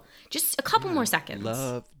 girl. Just a couple more seconds.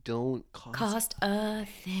 Love don't Cost a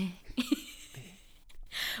thing.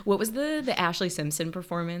 What was the Ashley Simpson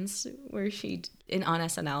performance where on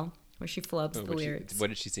SNL where she flubs the lyrics? What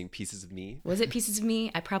did she sing? Pieces of Me? Was it Pieces of Me?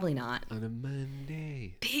 I probably not. On a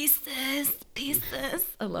Monday. Pieces.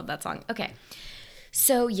 I love that song. Okay.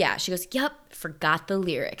 So yeah, she goes, yep, forgot the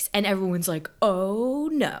lyrics. And everyone's like, oh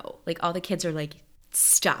no. Like all the kids are like,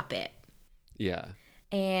 stop it. Yeah.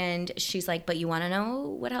 And she's like, but you want to know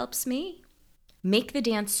what helps me? Make the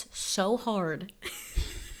dance so hard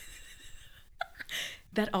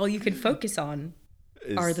that all you can focus on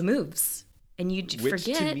are the moves. And you forget. Which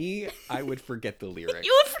to me, I would forget the lyrics.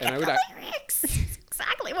 You would forget the lyrics.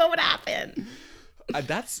 Exactly what would happen.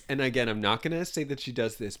 And again, I'm not going to say that she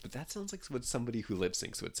does this, but that sounds like what somebody who lip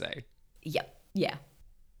syncs would say. Yep. Yeah.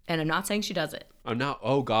 And I'm not saying she does it. I'm not.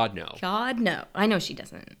 Oh, God, no. God, no. I know she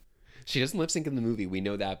doesn't. She doesn't lip sync in the movie. We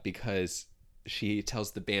know that because she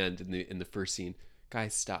tells the band in the first scene,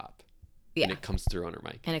 guys, stop. Yeah. And it comes through on her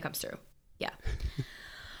mic. And it comes through. Yeah.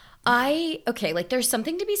 Like there's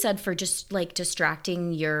something to be said for just like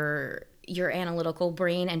distracting your analytical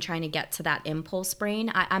brain and trying to get to that impulse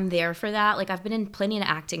brain. I'm there for that. Like I've been in plenty of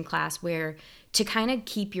acting class where to kind of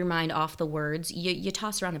keep your mind off the words, you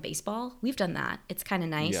toss around a baseball. We've done that. It's kind of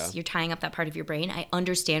nice. Yeah. You're tying up that part of your brain. I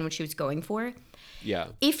understand what she was going for. Yeah.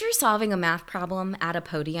 If you're solving a math problem at a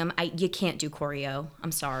podium, you can't do choreo.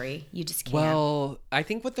 I'm sorry. You just can't. Well, I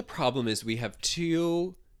think what the problem is we have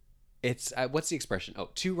two... It's what's the expression? Oh,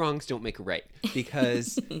 two wrongs don't make a right.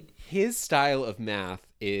 Because his style of math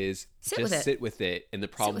is sit with it, and the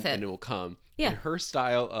problem and it will come. Yeah. And her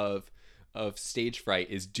style of stage fright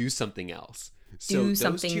is do something else. So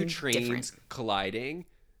those two trains different. colliding,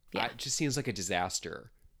 it just seems like a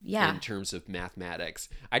disaster. Yeah. In terms of mathematics,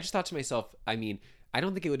 I just thought to myself, I mean, I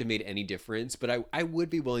don't think it would have made any difference, but I would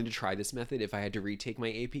be willing to try this method if I had to retake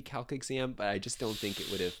my AP Calc exam. But I just don't think it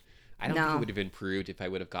would have. I don't think it would have improved if I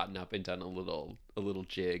would have gotten up and done a little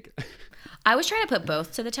jig. I was trying to put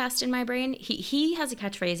both to the test in my brain. He has a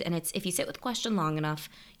catchphrase, and it's if you sit with the question long enough,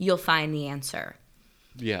 you'll find the answer.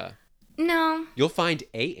 Yeah. No. You'll find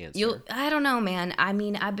a answer. I don't know, man. I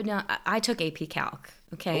mean, I took AP Calc.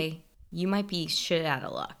 Okay, you might be shit out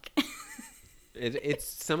of luck. It's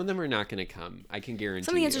some of them are not going to come. I can guarantee.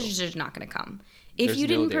 Some of the answers are just not going to come if you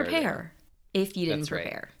didn't prepare. If you didn't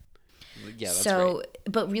prepare. Yeah, that's right.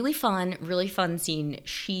 But really fun scene.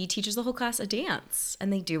 She teaches the whole class a dance,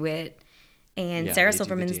 and they do it. And Sarah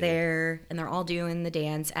Silverman's there, and they're all doing the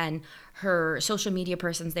dance, and her social media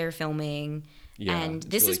person's there filming. Yeah, and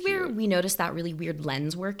this really is where we noticed that really weird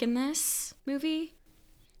lens work in this movie.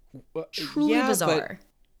 Truly bizarre.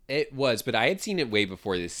 It was, but I had seen it way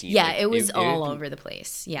before this scene. Yeah, it was all over the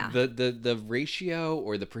place. Yeah. The ratio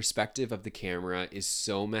or the perspective of the camera is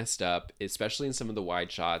so messed up, especially in some of the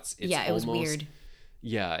wide shots. It was weird.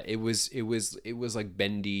 Yeah, it was like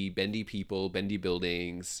bendy people, bendy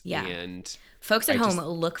buildings. Yeah. And folks at home,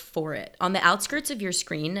 look for it. On the outskirts of your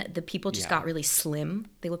screen, the people just got really slim.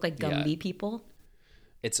 They look like Gumby people.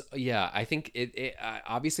 I think it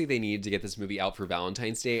obviously they needed to get this movie out for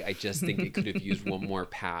Valentine's Day. I just think it could have used one more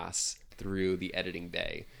pass through the editing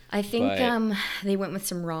bay. I think they went with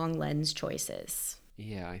some wrong lens choices.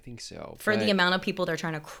 Yeah, I think so. For the amount of people they're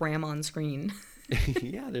trying to cram on screen.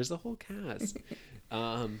 Yeah, there's a whole cast.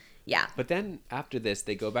 Yeah. But then after this,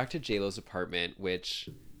 they go back to JLo's apartment,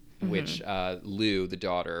 which Lou, the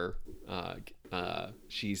daughter,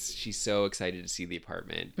 she's so excited to see the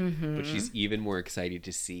apartment, but she's even more excited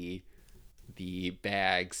to see the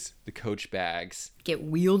bags, the Coach bags, get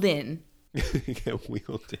wheeled in.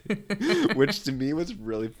 Which to me was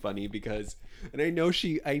really funny because, and I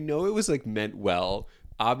know it was like meant well.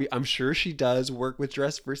 I'm sure she does work with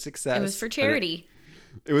Dress for Success. It was for charity.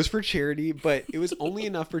 It was for charity, but it was only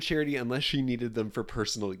enough for charity unless she needed them for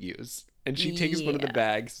personal use. And she takes one of the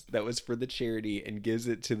bags that was for the charity and gives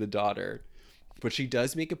it to the daughter. But she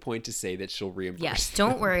does make a point to say that she'll reimburse. Yes,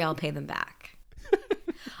 don't worry, I'll pay them back.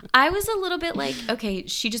 I was a little bit like, okay,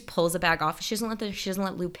 she just pulls the bag off. She doesn't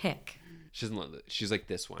let Lou pick. She's like,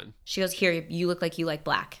 this one. She goes, here, you look like you like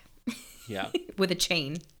black. Yeah. With a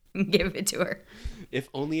chain. Give it to her. If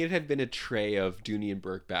only it had been a tray of Dooney and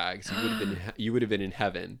Burke bags, you would have been in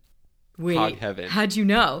heaven. Wait, Hog heaven. how'd you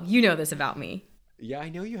know? You know this about me. Yeah, I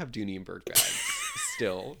know you have Dooney and Burke bags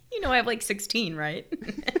still. You know I have like 16, right?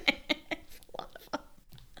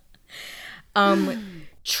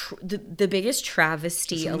 The biggest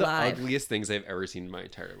travesty Some alive. of the ugliest things I've ever seen in my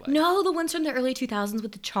entire life. No, the ones from the early 2000s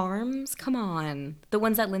with the charms. Come on. The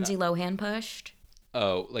ones that Lindsay Lohan pushed.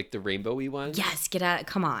 Oh, like the rainbowy ones? Yes, get out.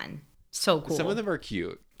 Come on. So cool. Some of them are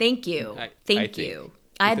cute. Thank you. I Thank think. you.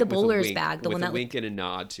 I had the With a bowler's wink- bag, the with one a that wink and a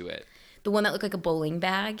nod to it. looked like a bowling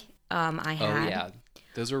bag. I had. Oh yeah,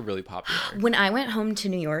 those were really popular. When I went home to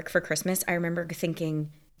New York for Christmas, I remember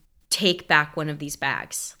thinking, take back one of these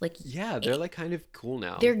bags. Like, Yeah, they're like kind of cool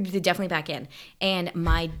now. they're definitely back in. And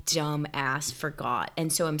my dumb ass forgot.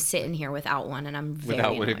 And so I'm sitting here without one, and I'm very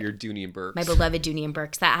Without one of annoyed. your Dooney and Burks. My beloved Dooney and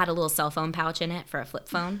Burks that had a little cell phone pouch in it for a flip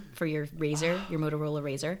phone for your Razor, your Motorola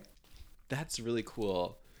Razor. That's really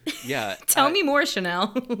cool. Yeah. Tell me more,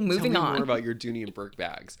 Chanel. tell Moving me on. more about your Dooney and Burke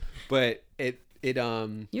bags. But it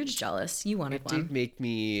You're just jealous. You wanted one. did make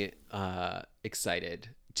me excited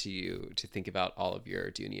to think about all of your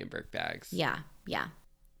Dooney and Burke bags. Yeah.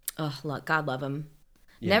 Oh, God love him.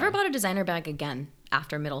 Yeah. Never bought a designer bag again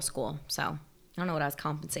after middle school. So I don't know what I was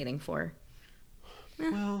compensating for.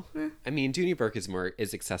 Well, I mean, Dooney Burke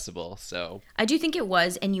is accessible, so I do think it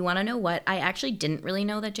was, and you want to know what? I actually didn't really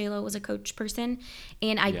know that JLo was a Coach person,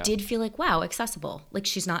 and I did feel like, wow, accessible. Like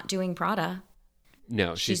she's not doing Prada,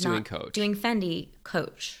 no, she's doing not Coach. doing Fendi,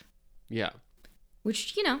 Coach, Yeah.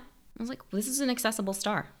 which I was like, this is an accessible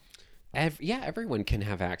star. Everyone can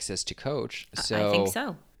have access to Coach. So I think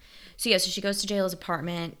so. So yeah, so she goes to JLo's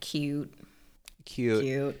apartment, cute.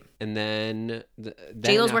 And then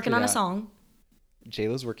JLo's working on a song,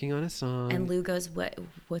 JLo's working on a song. and Lou goes,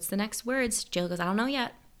 What's the next words? JLo goes, I don't know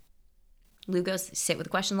yet. Lou goes, sit with the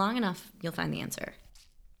question long enough, you'll find the answer.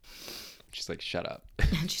 She's like, shut up.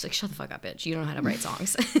 And she's like, shut the fuck up, bitch. You don't know how to write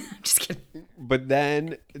songs. I'm just kidding. But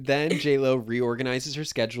then JLo reorganizes her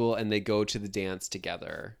schedule and they go to the dance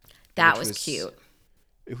together. That which was cute.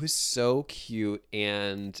 It was so cute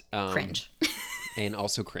and Cringe. and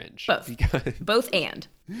also cringe. Both. Because, Both and.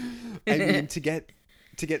 I mean, to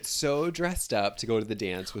get so dressed up to go to the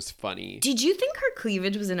dance was funny. Did you think her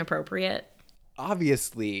cleavage was inappropriate?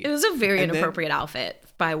 Obviously. It was a very And then- inappropriate outfit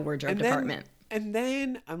by wardrobe department. And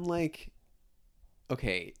then I'm like,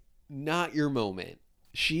 okay, not your moment.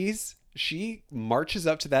 She marches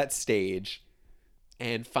up to that stage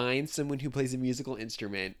and finds someone who plays a musical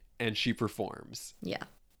instrument and she performs. Yeah.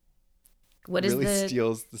 What is really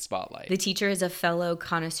steals the spotlight. the teacher is a fellow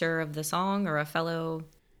connoisseur of the song or a fellow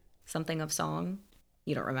something of song?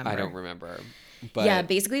 You don't remember. I don't remember. But Yeah,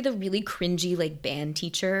 basically the really cringy like band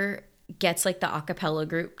teacher gets like the a cappella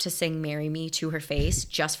group to sing Marry Me to her face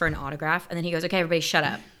just for an autograph, and then he goes, okay, everybody shut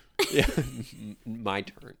up. yeah, my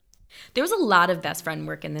turn. There was a lot of best friend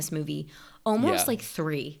work in this movie. Almost Yeah. like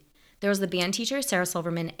 3. There was the band teacher, Sarah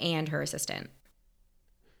Silverman, and her assistant,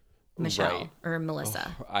 Michelle Right. or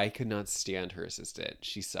Melissa. Oh, I could not stand her assistant.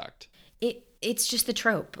 She sucked. It's just the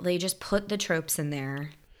trope. They just put the tropes in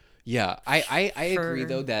there. Yeah, I agree For-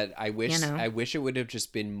 though that I wish you know. I wish it would have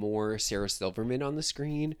just been more Sarah Silverman on the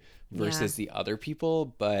screen versus the other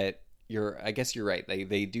people, but I guess you're right.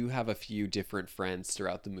 They do have a few different friends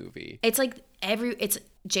throughout the movie. It's like it's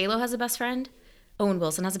J-Lo has a best friend, Owen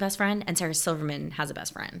Wilson has a best friend, and Sarah Silverman has a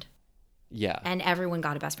best friend. Yeah. And everyone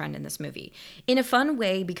got a best friend in this movie. In a fun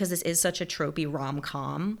way, because this is such a tropey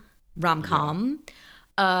rom-com.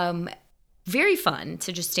 Very fun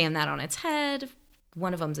to just stand that on its head.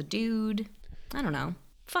 One of them's a dude. I don't know.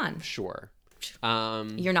 Fun. Sure.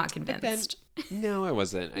 You're not Then, convinced. no, I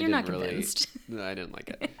wasn't. You're not convinced. I didn't like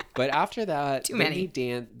it. But after that, Too then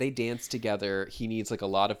many. they dance together. He needs like a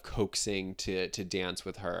lot of coaxing to dance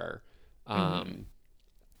with her.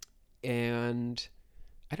 And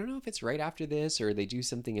I don't know if it's right after this or they do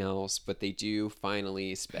something else, but they do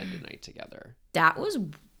finally spend a night together. That was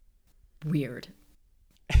weird.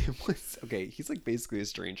 It was okay. He's like basically a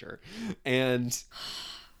stranger, and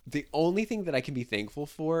the only thing that I can be thankful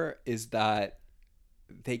for is that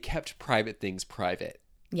they kept private things private.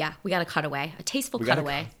 Yeah, we got a cutaway. A tasteful We got a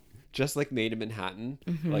cutaway. Just like Made in Manhattan.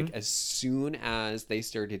 Like as soon as they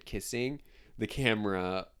started kissing, the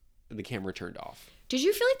camera turned off. Did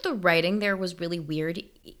you feel like the writing there was really weird?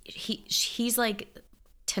 He's like,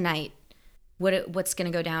 tonight, what's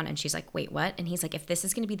gonna go down? And she's like, wait, what? And he's like, if this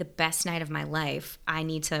is gonna be the best night of my life, I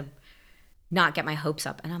need to not get my hopes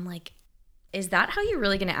up. And I'm like, is that how you're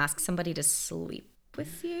really gonna ask somebody to sleep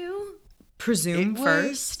with you? Presume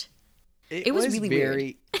first. It was really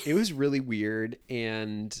weird. It was really weird,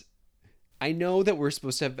 and I know that we're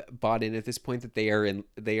supposed to have bought in at this point that they are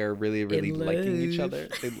really In liking each love. other.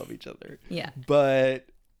 They love each other. Yeah. But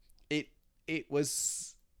it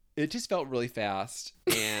just felt really fast.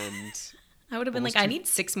 And I would have been like, I need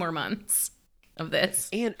 6 more months of this.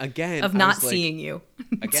 And again, of not seeing you.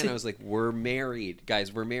 Again, I was like, we're married.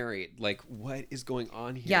 Guys, we're married. Like, what is going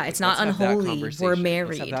on here? Yeah, it's not unholy. We're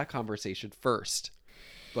married. Let's have that conversation first.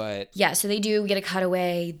 But yeah, so they do get a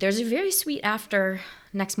cutaway. There's a very sweet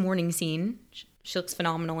next morning scene. She looks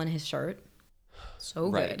phenomenal in his shirt. So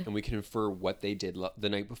right. good. And we can infer what they did the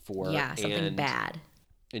night before. Yeah, something bad.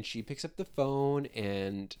 And she picks up the phone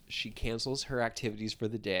and she cancels her activities for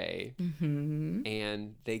the day. Mm-hmm.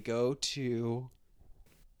 And they go to,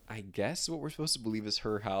 I guess, what we're supposed to believe is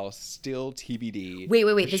her house. Still TBD.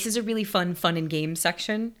 Wait. This is a really fun and game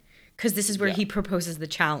section. Because this is where he proposes the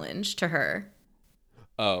challenge to her.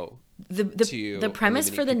 Oh. The premise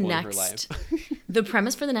for the next the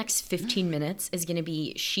premise for the next 15 minutes is going to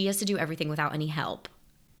be she has to do everything without any help.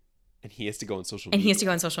 And he has to go on social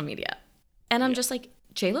media. And I'm just like,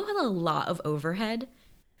 JLo had a lot of overhead.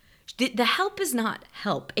 The help is not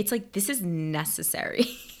help. It's like, this is necessary.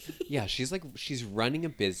 Yeah, she's running a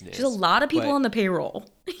business. There's a lot of people on the payroll.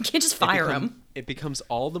 You can't just fire them. It becomes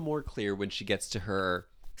all the more clear when she gets to her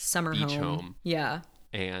summer beach home. Yeah.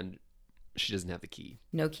 And she doesn't have the key.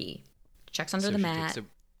 No key. Checks under the mat.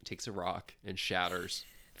 Takes a rock and shatters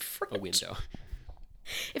a window.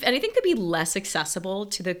 If anything could be less accessible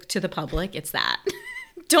to the public, it's that.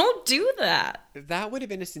 Don't do that. That would have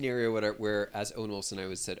been a scenario where as Owen Wilson, I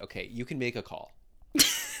would have said, okay, you can make a call.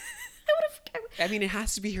 I mean, it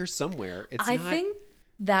has to be here somewhere. I think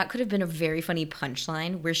that could have been a very funny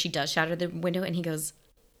punchline where she does shatter the window and he goes,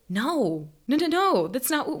 no, that's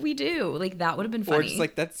not what we do. Like, that would have been funny. Or just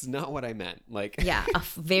like, that's not what I meant. Like, yeah, a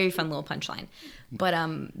very fun little punchline. But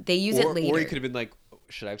they use it later. Or he could have been like,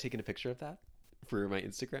 should I have taken a picture of that for my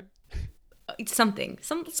Instagram? Something,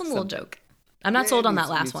 some little joke. I'm not sold on that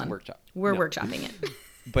last one. We're workshopping it.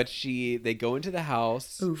 But they go into the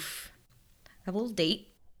house. Oof. Have a little date.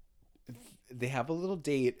 They have a little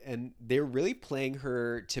date, and they're really playing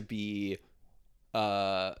her to be,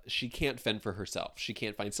 she can't fend for herself. She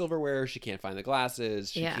can't find silverware. She can't find the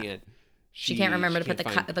glasses. She can't remember to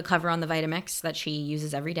put the cover on the Vitamix that she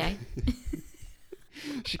uses every day.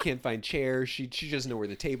 She can't find chairs. She doesn't know where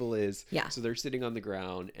the table is. Yeah. So they're sitting on the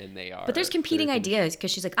ground and they are. But there's competing ideas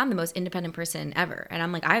because she's like, I'm the most independent person ever. And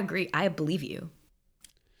I'm like, I agree. I believe you.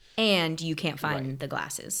 And you can't find the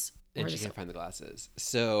glasses. And she can't find the glasses.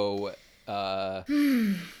 So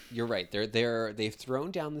you're right. They've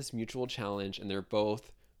thrown down this mutual challenge and they're both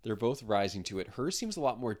rising to it. Hers seems a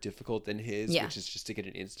lot more difficult than his, which is just to get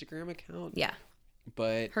an Instagram account. Yeah.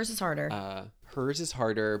 But hers is harder.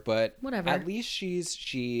 But whatever. At least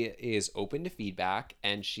she is open to feedback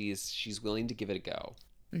and she's willing to give it a go.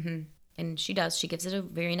 Mm-hmm. And she does. She gives it a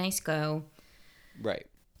very nice go. Right.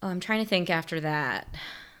 I'm trying to think after that.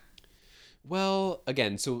 Well,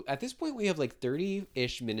 again, so at this point we have like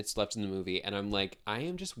 30-ish minutes left in the movie, and I'm like, I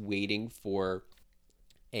am just waiting for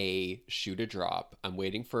a shoe to drop. I'm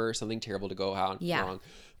waiting for something terrible to go wrong.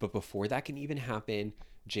 But before that can even happen,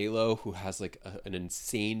 JLo, who has like an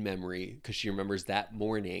insane memory because she remembers that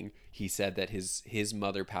morning he said that his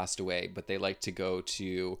mother passed away, but they like to go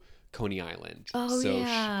to Coney Island. Oh,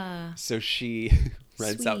 yeah. So she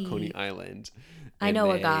rents out Coney Island. I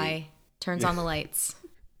know a guy. Turns on the lights.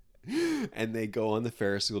 And they go on the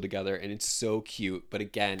Ferris wheel together, and it's so cute. But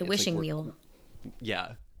again, the wishing wheel.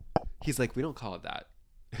 Yeah. He's like, we don't call it that.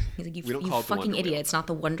 He's like, you fucking idiot. It's not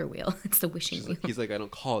the Wonder Wheel. It's the wishing wheel. He's like, I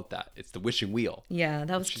don't call it that. It's the wishing wheel. Yeah,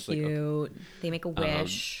 that was cute. Like, okay. They make a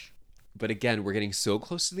wish. But again, we're getting so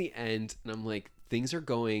close to the end, and I'm like, things are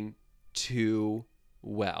going too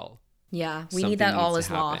well. Yeah, we need that all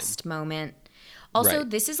is lost moment. Also,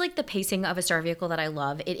 this is like the pacing of a Star Vehicle that I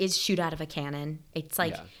love. It is shoot out of a cannon. It's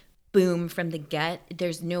like boom from the get.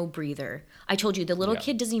 There's no breather. I told you, the little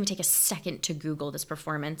kid doesn't even take a second to Google this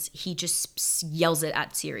performance. He just yells it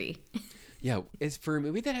at Siri. Yeah, it's for a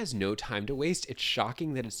movie that has no time to waste. It's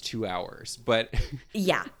shocking that it's 2 hours, but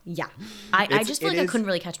yeah. I just feel like I couldn't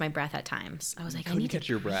really catch my breath at times. I was like, I need to catch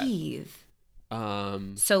your breathe.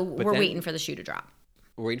 So we're waiting for the shoe to drop.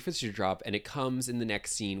 We're waiting for the shoe to drop, and it comes in the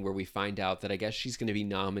next scene where we find out that I guess she's going to be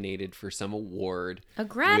nominated for some award. A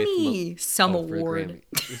Grammy. Some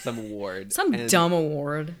dumb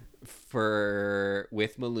award.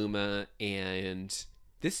 With Maluma, and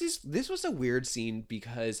this was a weird scene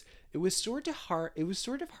because it was sort of hard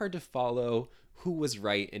to follow who was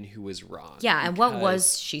right and who was wrong. Yeah, and what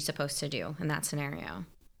was she supposed to do in that scenario?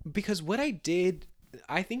 Because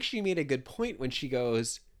I think she made a good point when she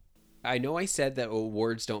goes, I know I said that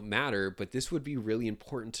awards don't matter, but this would be really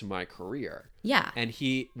important to my career. Yeah. And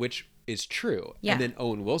which is true. Yeah. And then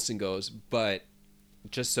Owen Wilson goes, but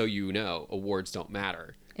just so you know, awards don't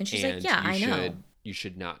matter. And she's like, yeah, I know. You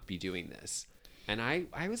should not be doing this. And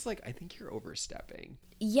I was like, I think you're overstepping.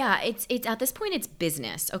 Yeah, it's at this point it's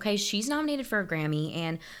business. Okay, she's nominated for a Grammy,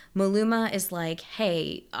 and Maluma is like,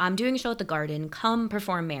 "Hey, I'm doing a show at the Garden. Come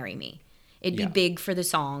perform "Marry Me." It'd be big for the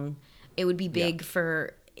song. It would be big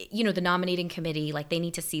for the nominating committee. Like they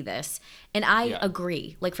need to see this, and I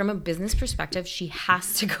agree. Like from a business perspective, she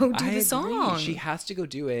has to go do the song. She has to go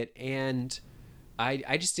do it, and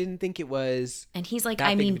I just didn't think it was. And he's like,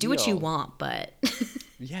 I mean, do what you want, but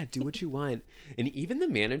yeah, do what you want. And even the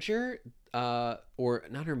manager, or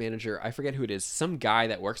not her manager, I forget who it is, some guy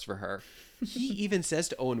that works for her, he even says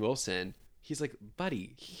to Owen Wilson, he's like,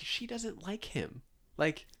 buddy, she doesn't like him.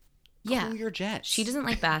 Like, cool your jets. She doesn't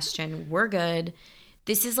like Bastion. We're good.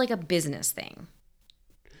 This is like a business thing,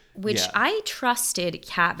 which I trusted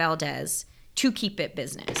Kat Valdez to keep it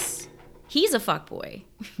business. He's a fuckboy,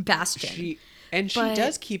 Bastion. She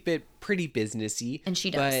does keep it pretty businessy. And she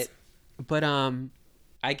does. But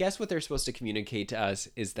I guess what they're supposed to communicate to us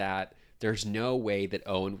is that there's no way that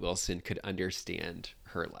Owen Wilson could understand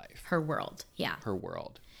her life. Her world. Yeah. Her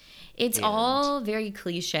world. It's all very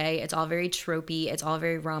cliche. It's all very tropey. It's all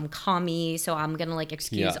very rom-com-y. So I'm going to like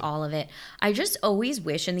excuse all of it. I just always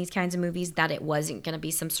wish in these kinds of movies that it wasn't going to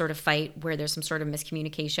be some sort of fight where there's some sort of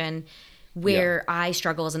miscommunication where I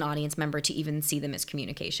struggle as an audience member to even see the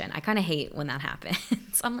miscommunication. I kind of hate when that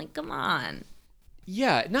happens. I'm like, come on.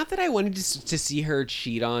 Yeah, not that I wanted to see her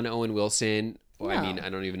cheat on Owen Wilson. Well, No. I mean, I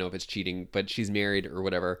don't even know if it's cheating, but she's married or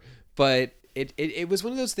whatever. But it was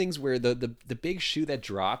one of those things where the big shoe that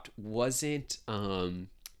dropped wasn't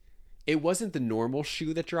it wasn't the normal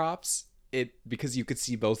shoe that drops. Because you could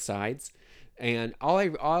see both sides. And all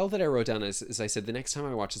that I wrote down is I said the next time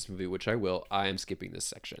I watch this movie, which I will, I am skipping this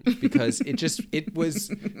section because it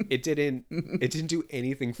didn't do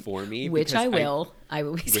anything for me. Which I will.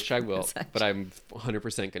 But I'm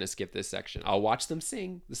 100% going to skip this section. I'll watch them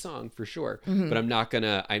sing the song for sure, but I'm not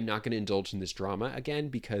gonna indulge in this drama again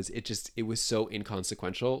because it was so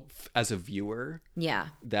inconsequential as a viewer. Yeah.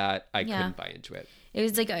 That I couldn't buy into it. It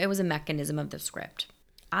was like it was a mechanism of the script.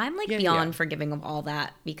 I'm like beyond forgiving of all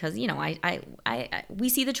that because we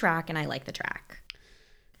see the track and I like the track.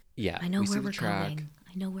 Yeah, I know where we're going.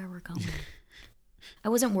 I know where we're going. I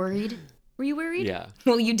wasn't worried. Were you worried? Yeah.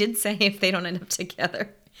 Well, you did say if they don't end up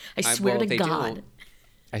together. I swear to God.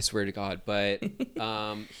 I swear to God. But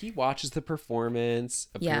he watches the performance.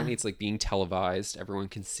 Apparently it's like being televised. Everyone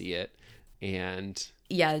can see it. And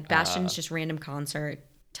Bastion's just random concert,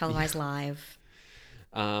 televised live.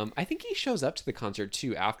 I think he shows up to the concert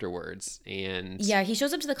too afterwards, and he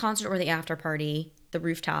shows up to the concert or the after party, the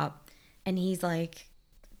rooftop, and he's like,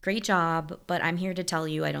 "Great job, but I'm here to tell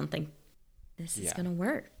you I don't think this is gonna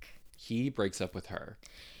work." He breaks up with her.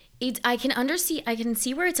 I can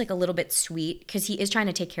see where it's like a little bit sweet because he is trying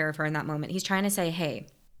to take care of her in that moment. He's trying to say, "Hey,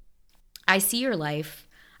 I see your life.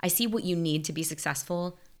 I see what you need to be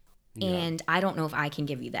successful, and I don't know if I can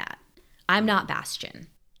give you that. I'm not Bastion."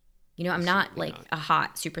 I'm not like a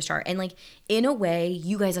hot superstar. And like, in a way,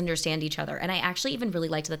 you guys understand each other. And I actually even really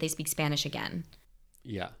liked that they speak Spanish again.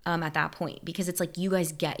 Yeah. At that point, because it's like, you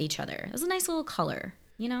guys get each other. It was a nice little color,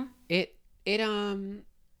 I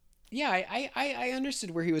understood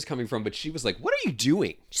where he was coming from, but she was like, what are you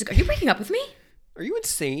doing? She's like, are you breaking up with me? Are you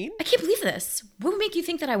insane? I can't believe this. What would make you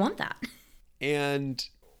think that I want that? And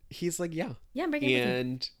he's like, yeah. Yeah, I'm breaking up with you.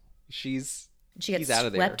 And she gets out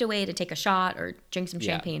of swept there. away to take a shot or drink some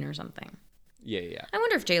champagne or something. Yeah. I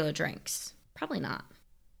wonder if JLo drinks. Probably not.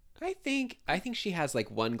 I think she has like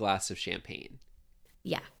one glass of champagne.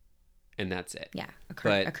 Yeah. And that's it. Yeah. A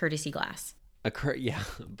courtesy glass.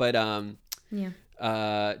 But Yeah.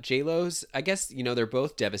 JLo's, I guess, they're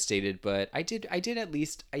both devastated, but I did at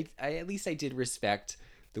least respect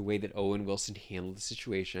the way that Owen Wilson handled the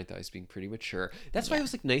situation. I thought he was being pretty mature. That's why it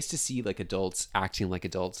was like nice to see like adults acting like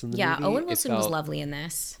adults in the movie. Yeah, Owen Wilson was lovely in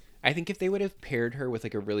this. I think if they would have paired her with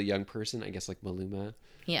like a really young person, I guess like Maluma.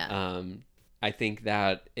 Yeah. I think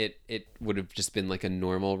that it would have just been like a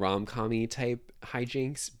normal rom-com-y type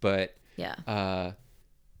hijinks, but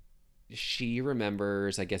she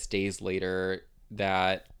remembers, I guess days later,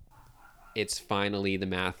 that it's finally the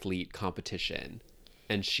mathlete competition,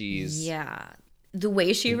 and she's the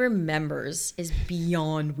way she remembers is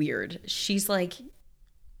beyond weird. She's like,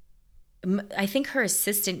 I think her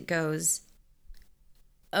assistant goes,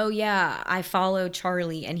 "Oh yeah, I follow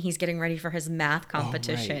Charlie and he's getting ready for his math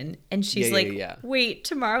competition." Right. And she's "Wait,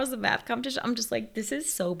 tomorrow's the math competition?" I'm just like, this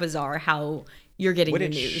is so bizarre how you're getting your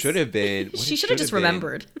news. Should have been. She should have just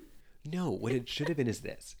remembered. No, what it should have been is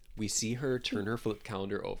this. We see her turn her flip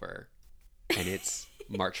calendar over and it's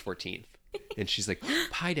March 14th. And she's like,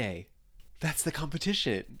 Pi Day. That's the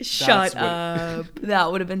competition. Shut up.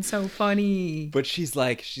 That would have been so funny. But she's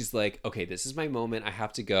like, okay, this is my moment. I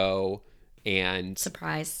have to go and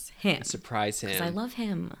surprise him. Because I love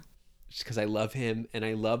him. Because I love him. And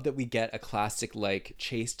I love that we get a classic, like,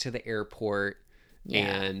 chase to the airport.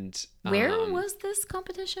 Yeah. And where was this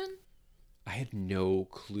competition? I had no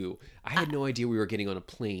clue. I had no idea we were getting on a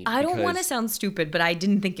plane. I don't want to sound stupid, but I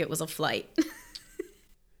didn't think it was a flight.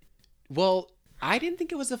 Well, I didn't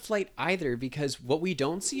think it was a flight either, because what we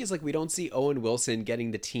don't see is, like, we don't see Owen Wilson getting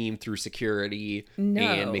the team through security and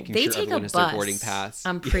making sure everyone has their boarding pass.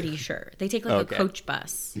 I'm pretty sure. They take, like, a coach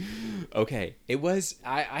bus. Okay. It was,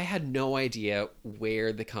 I had no idea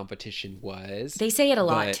where the competition was. They say it a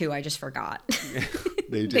lot, too. I just forgot.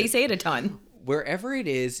 They do. They say it a ton. Wherever it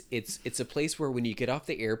is, it's a place where when you get off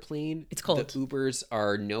the airplane, it's cold. The Ubers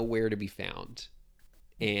are nowhere to be found.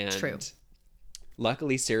 And true.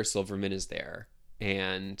 Luckily, Sarah Silverman is there.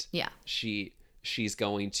 And yeah, she's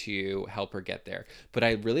going to help her get there. But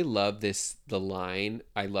I really love the line.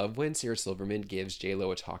 I love when Sarah Silverman gives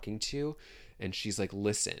J-Lo a talking to, and she's like,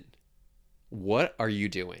 listen, what are you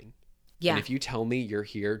doing? Yeah. And if you tell me you're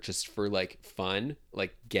here just for, like, fun,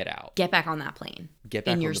 like, get out. Get back on that plane. Get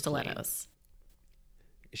back in your stilettos.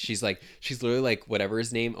 She's literally like, whatever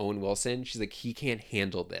his name, Owen Wilson, she's like, he can't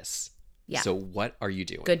handle this. Yeah. So what are you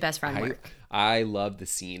doing? Good best friend work. I love the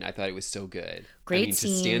scene. I thought it was so good. Great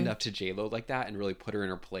scene. To stand up to J-Lo like that and really put her in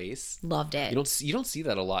her place. Loved it. You don't see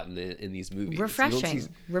that a lot in these movies. Refreshing.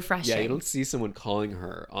 Yeah, you don't see someone calling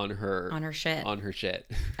her on her shit.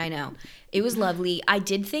 I know. It was lovely. I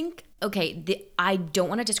did think, I don't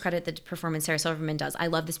want to discredit the performance Sarah Silverman does. I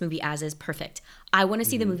love this movie as is, perfect. I want to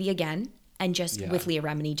see the movie again and just with Leah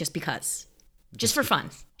Remini just because. Just for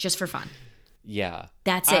fun. Just for fun. Yeah.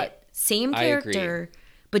 That's it. Same character,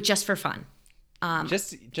 but just for fun.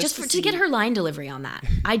 Just to get her line delivery on that.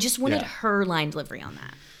 I just wanted her line delivery on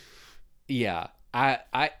that. Yeah.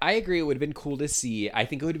 I agree. It would have been cool to see. I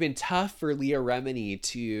think it would have been tough for Leah Remini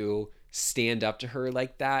to stand up to her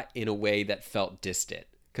like that in a way that felt distant,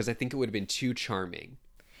 because I think it would have been too charming.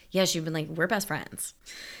 Yeah, she'd been like, we're best friends.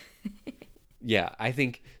 Yeah, I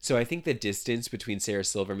think the distance between Sarah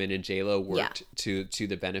Silverman and J-Lo worked to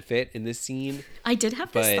the benefit in this scene. I did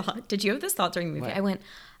have this thought. Did you have this thought during the movie? What?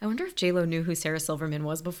 I wonder if J-Lo knew who Sarah Silverman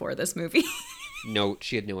was before this movie. No,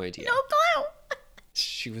 she had no idea. No clue.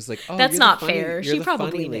 She was like, oh, that's not fair. She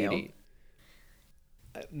probably knew.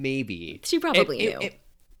 Maybe. She probably knew.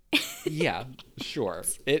 Yeah, sure.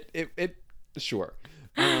 Sure.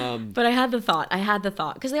 But I had the thought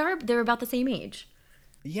because they're about the same age.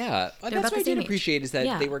 Yeah, that's what I did appreciate, is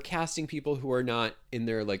that they were casting people who are not in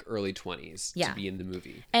their, like, early 20s to be in the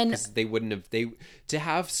movie, and they wouldn't have to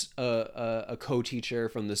have a co-teacher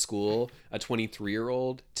from the school, a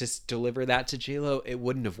 23-year-old, to deliver that to J-Lo. It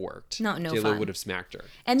wouldn't have worked. No J-Lo would have smacked her.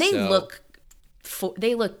 And they look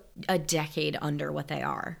a decade under what they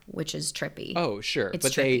are, which is trippy. Oh, sure. It's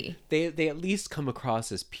but trippy. they at least come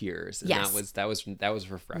across as peers, and that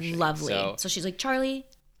was refreshing. Lovely. So she's like, Charlie,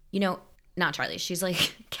 not Charlie. She's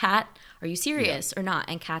like, Kat, are you serious or not?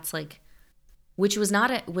 And Kat's like, which was not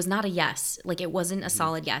a yes. Like, it wasn't a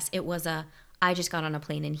solid yes. It was I just got on a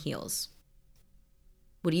plane in heels.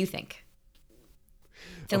 What do you think?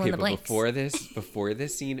 Fill in the blanks. Before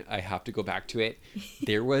this scene, I have to go back to it.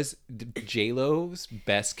 There was J-Lo's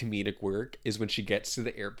best comedic work is when she gets to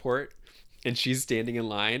the airport and she's standing in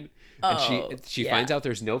line. And she finds out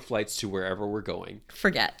there's no flights to wherever we're going.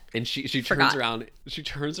 Forget. And she turns around. She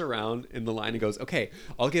turns around in the line and goes, "Okay,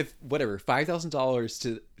 I'll give whatever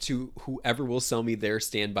 $5,000 to whoever will sell me their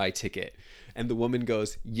standby ticket." And the woman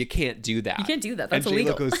goes, "You can't do that. You can't do that. That's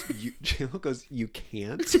illegal." J-Lo goes, "You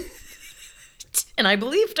can't." And I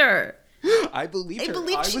believed her. I believed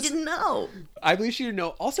her. She didn't know. I believe she didn't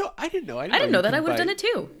know. Also, I didn't know. I didn't know that. I would have done it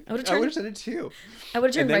too. I would have done it too. I would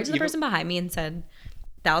have turned right to the person behind me and said,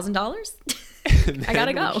 $1,000? I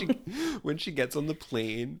gotta go. When she gets on the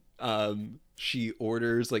plane, she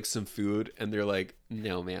orders, like, some food, and they're like,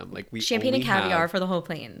 "No, ma'am, like, we champagne and caviar for the whole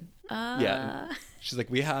plane." Yeah, she's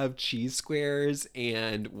like, "We have cheese squares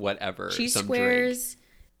and whatever, cheese some squares,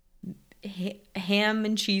 ham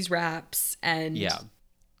and cheese wraps, and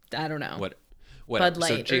I don't know what." Bud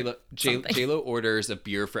Light. So J-Lo orders a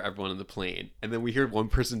beer for everyone on the plane, and then we hear one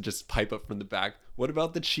person just pipe up from the back, "What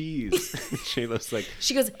about the cheese?" J-Lo's like,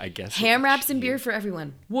 she goes, "I guess ham wraps and beer for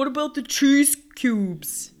everyone. What about the cheese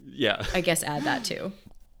cubes?" Yeah, I guess add that too.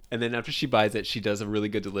 And then after she buys it, she does a really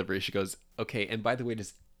good delivery. She goes, "Okay, and by the way,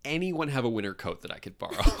 does anyone have a winter coat that I could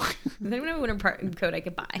borrow?" Does anyone have a winter coat I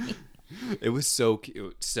could buy? It was so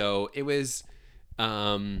cute. So it was,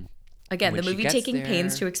 Again, the when she movie gets taking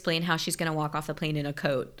pains there- to explain how she's going to walk off the plane in a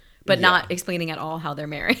coat, but Yeah. not explaining at all how they're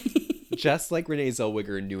married. just like Renee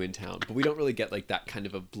Zellweger in New in Town, but we don't really get like that kind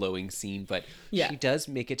of a blowing scene. But Yeah. she does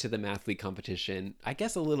make it to the mathlete competition, I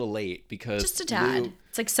guess a little late because Just a tad. Lou-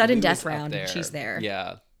 It's like sudden Lou death is up round, and she's there.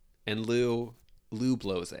 Yeah, and Lou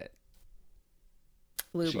blows it.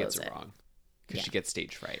 Lou She blows gets it it. wrong because Yeah. she gets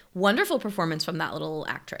stage fright. Wonderful performance from that little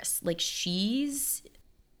actress. Like, she's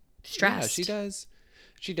stressed. Yeah, she does.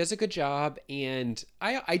 She does a good job, and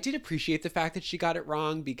I did appreciate the fact that she got it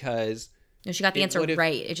wrong because No, she got the it answer would've-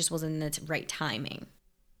 right. It just wasn't the right timing.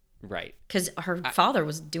 right. Because her father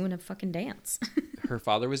was doing a fucking dance. Her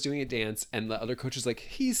father was doing a dance, and the other coach was like,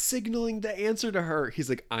 he's signaling the answer to her. He's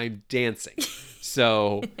like, I'm dancing.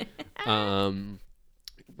 So,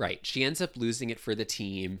 right. She ends up losing it for the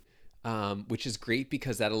team, which is great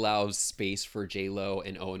because that allows space for J-Lo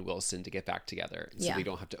and Owen Wilson to get back together. So Yeah. they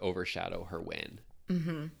don't have to overshadow her win.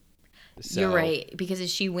 Mm-hmm. So, You're right. Because if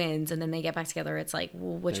she wins and then they get back together, it's like,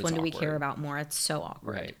 well, which Then one it's do we awkward. care about more? It's so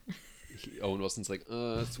awkward. Right. Owen Wilson's like,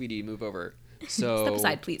 sweetie, move over. So Step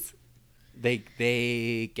aside, please.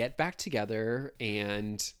 they get back together,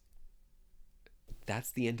 and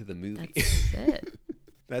that's the end of the movie. That's it.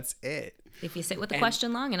 That's it. If you sit with the And-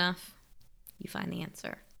 question long enough, you find the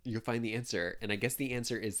answer. You'll find the answer, and I guess the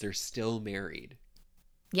answer is they're still married.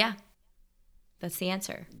 Yeah. That's the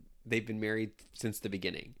answer. They've been married since the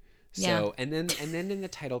beginning. So, Yeah. and then in the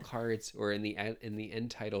title cards or in the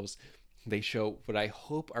end titles, they show what I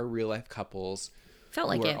hope are real life couples Felt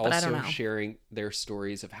like who are it, but I also don't know. sharing their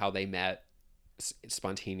stories of how they met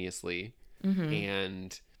spontaneously. Mm-hmm.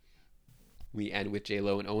 And we end with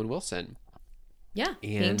J-Lo and Owen Wilson. Yeah.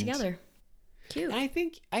 Being And- together. Cute. And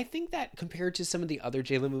I think that compared to some of the other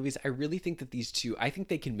J-Lo movies, I really think that these two, I think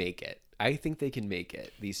they can make it. I think they can make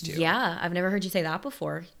it, these two. Yeah. I've never heard you say that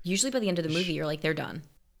before. Usually by the end of the movie, you're like, they're done.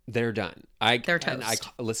 They're done. They're and toast.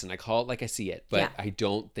 listen, I call it like I see it, but Yeah. I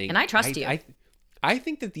don't think. And I trust you. I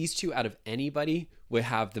think that these two, out of anybody, would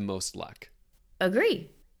have the most luck. Agree.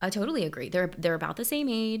 I totally agree. They're about the same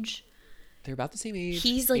age. They're about the same age.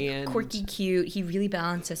 He's like and quirky, cute. He really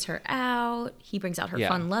balances her out. He brings out her Yeah.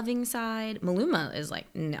 fun, loving side. Maluma is like,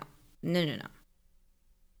 no.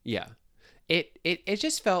 Yeah, it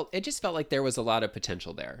just felt like there was a lot of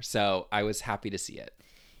potential there. So I was happy to see it.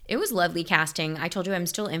 It was lovely casting. I told you I'm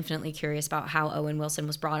still infinitely curious about how Owen Wilson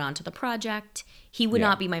was brought onto the project. He would Yeah.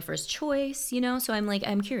 not be my first choice, so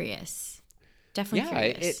I'm curious. Definitely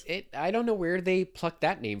curious. I don't know where they plucked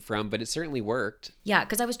that name from, but it certainly worked. Yeah,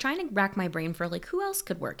 because I was trying to rack my brain for like who else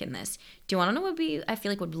could work in this. Do you want to know what I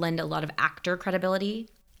feel like would lend a lot of actor credibility?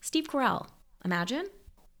 Steve Carell. Imagine.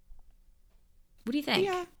 What do you think?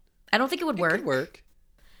 Yeah. I don't think it would It work. could work.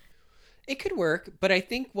 It could work, but I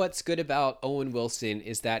think what's good about Owen Wilson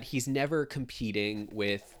is that he's never competing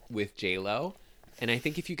with J-Lo. And I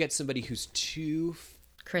think if you get somebody who's too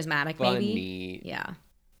Charismatic, funny, maybe. Yeah.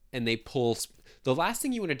 and they pull, the last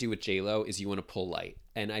thing you want to do with J-Lo is you want to pull light.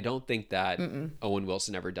 And I don't think that Owen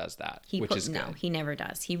Wilson ever does that, which is good. No, he never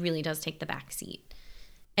does. He really does take the back seat.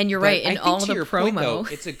 And you're But right. I In think all to the your promo, point, though,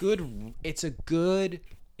 it's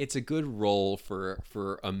a good role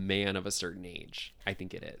for a man of a certain age. I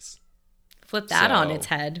think it is. flip that on So- its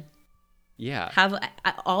head. Yeah. Have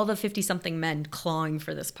all the 50-something men clawing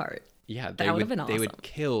for this part. Yeah, That would've been They awesome. would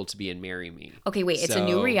kill to be in Marry Me. Okay, wait. It's a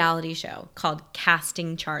new So- reality show called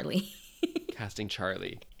Casting Charlie. Casting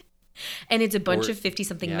Charlie. And it's a bunch Or- of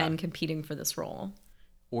 50-something yeah. men competing for this role.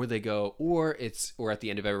 Or they go, or at the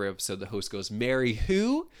end of every episode, the host goes, "Marry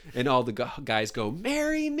who?" And all the guys go,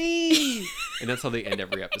 "Marry me." And that's how they end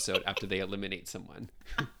every episode after they eliminate someone.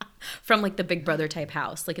 From like the Big Brother type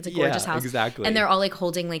house. Like it's a gorgeous Yeah, house. exactly. And they're all like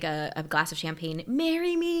holding like a glass of champagne.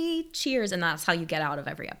 Marry me. Cheers. And that's how you get out of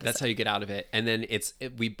every episode. That's how you get out of it. And then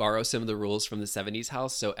we borrow some of the rules from the 70s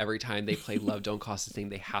house. So every time they play Love Don't Cost a Thing,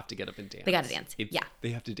 they have to get up and dance. They gotta dance. Yeah.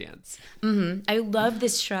 They have to dance. I love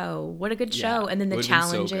this show. What a good show. Yeah, And then it the would've been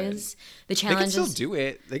so challenges. They The can challenges. still do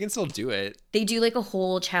it. They can still do it. They do like a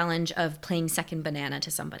whole challenge of playing second banana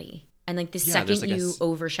to somebody. And like the Yeah, there's, second like, a you s-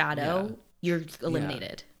 overshadow, yeah. you're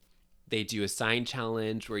eliminated. They do a sign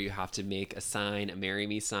challenge where you have to make a sign, a "Marry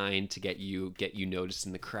Me" sign, to get you noticed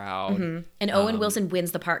in the crowd. And Owen Wilson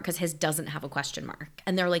wins the part because his doesn't have a question mark.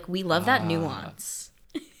 And they're like, we love that nuance.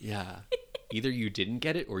 Yeah. Either you didn't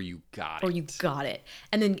get it or you got Or it. you got it.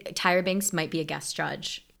 And then Tyra Banks might be a guest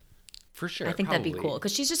judge. For sure. I think that'd be probably. cool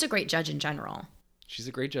because she's just a great judge in general. She's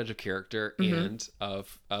a great judge of character Mm-hmm. and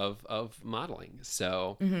of modeling.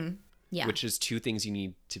 So, Yeah. which is two things you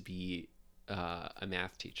need to be a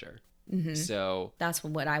math teacher. So That's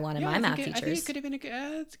what I want in yeah, my math I think teachers. it could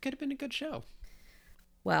have been a good show.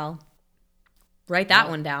 Well, write that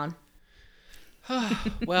one down.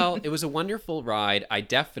 Well, it was a wonderful ride. I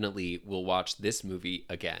definitely will watch this movie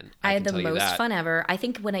again. I had can the tell you most that. fun ever. I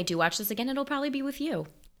think when I do watch this again, it'll probably be with you.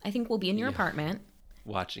 I think we'll be in your apartment.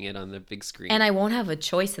 Watching it on the big screen. And I won't have a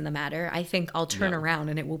choice in the matter. I think I'll turn No. around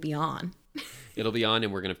and it will be on. It'll be on,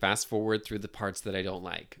 and we're going to fast forward through the parts that I don't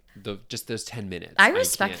like. Just those 10 minutes. I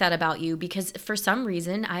respect can't- that about you because for some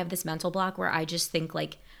reason I have this mental block where I just think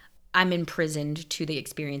like I'm imprisoned to the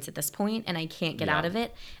experience at this point and I can't get Yeah. out of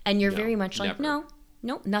it. And you're No, very much like, never.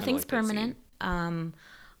 no, nothing's like that scene. permanent.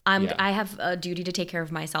 Yeah. I have a duty to take care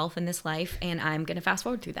of myself in this life and I'm going to fast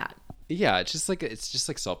forward through that. Yeah, it's just like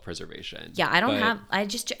self-preservation. Yeah, But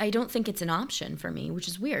I don't think it's an option for me, which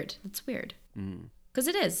is weird. It's weird. Because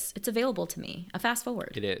it is. It's available to me. A fast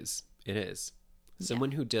forward. It is. It is.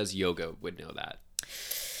 Someone who does yoga would know that.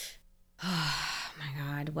 Oh my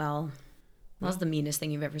God. Well, that was the meanest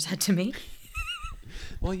thing you've ever said to me.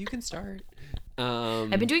 Well, you can start. I've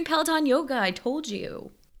been doing Peloton yoga. I told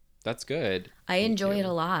you. That's good. I enjoy it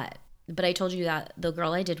a lot. But I told you that the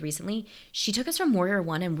girl I did recently, she took us from Warrior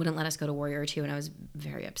 1 and wouldn't let us go to Warrior 2. And I was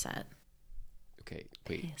very upset. Okay,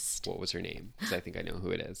 wait. Pissed. What was her name? Because I think I know who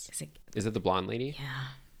it is. It's like, Is it the blonde lady? yeah.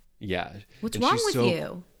 Yeah. What's And wrong she's with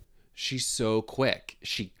you? She's so quick.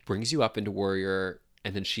 She brings you up into Warrior,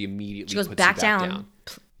 and then she immediately She goes puts back you back down.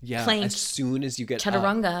 Yeah, Plank. as soon as you get up.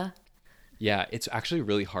 Chaturanga. Yeah, it's actually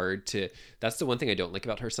really hard to. That's the one thing I don't like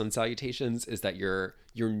about her sun salutations is that you're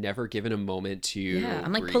never given a moment to. Yeah.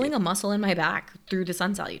 I'm like breathe. pulling a muscle in my back through the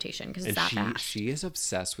sun salutation because it's And that fast. she is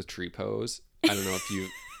obsessed with tree pose. I don't know if you.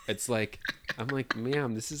 It's like I'm like,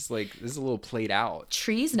 ma'am, this is a little played out.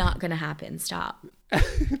 Tree's not going to happen. Stop.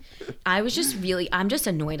 I'm just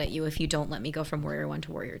annoyed at you if you don't let me go from Warrior 1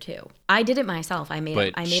 to Warrior 2. I did it myself. I made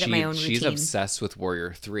it my own routine. She's obsessed with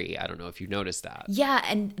Warrior 3. I don't know if you noticed that. Yeah,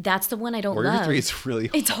 and that's the one I don't Warrior love. 3 is really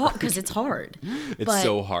hard. It's hard because it's hard. It's but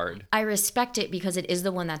so hard. I respect it because it is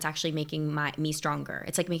the one that's actually making me stronger.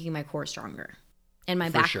 It's like making my core stronger and my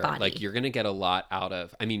For back sure. body. Like you're gonna get a lot out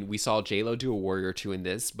of. I mean, we saw J-Lo do a Warrior 2 in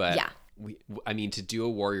this, but Yeah. I mean, to do a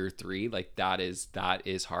Warrior 3, like that is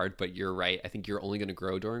hard. But you're right. I think you're only gonna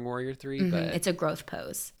grow during Warrior 3, but it's a growth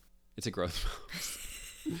pose. it's a growth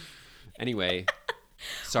pose. Anyway,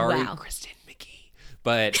 sorry, Wow. Kristen Mickey,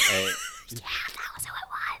 but Yeah, that was who it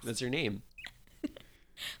was. that's your name.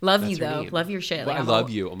 Love That's you her though. name. Love your shit. Well, Like, I love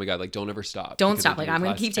you. Oh my god, like don't ever stop. Don't Because stop. I do Like, your I'm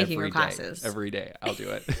gonna class keep taking your every day. classes. Every day. I'll do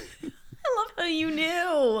it. I love how you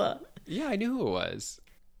knew. Yeah, I knew who it was.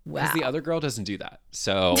 Wow. Because the other girl doesn't do that.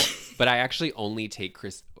 So, but I actually only take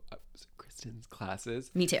Kristen's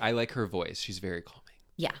classes. Me too. I like her voice. She's very calming.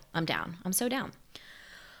 Yeah, I'm down. I'm so down.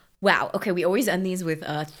 Wow. Okay, we always end these with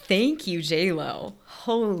thank you, J-Lo.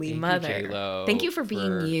 Holy Thank you, mother. J.Lo, Thank you for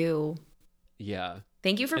being you. Yeah.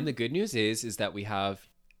 Thank you for And the good news is that we have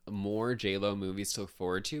more J-Lo movies to look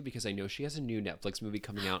forward to because I know she has a new Netflix movie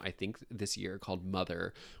coming out, I think this year, called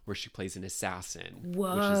Mother, where she plays an assassin.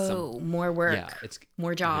 Whoa, more work. Yeah, it's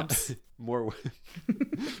more jobs. more.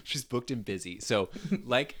 She's booked and busy. So,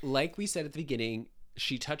 like we said at the beginning,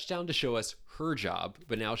 she touched down to show us her job,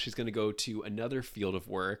 but now she's going to go to another field of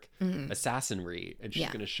work, assassinry, and she's Yeah.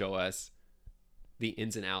 going to show us the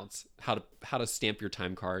ins and outs, how to stamp your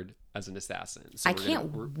time card as an assassin. So I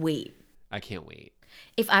can't wait. I can't wait.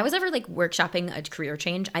 If I was ever like workshopping a career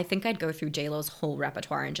change, I think I'd go through J-Lo's whole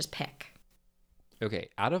repertoire and just pick. Okay,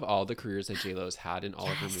 out of all the careers that J-Lo's had in all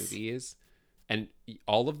of her Yes. movies, and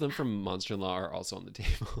all of them from Monster in Law are also on the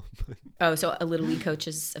table. Oh, so a Little League coach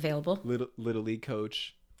is available? Little League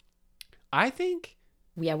coach. I think.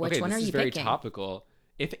 Yeah, which Okay, one this are is you very picking? topical.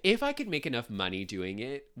 If I could make enough money doing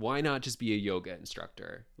it, why not just be a yoga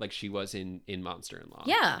instructor like she was in Monster in Law?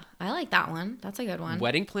 Yeah, I like that one. That's a good one.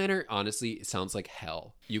 Wedding planner honestly sounds like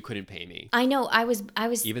hell. You couldn't pay me, I know. I was.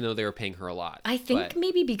 even though they were paying her a lot. I think But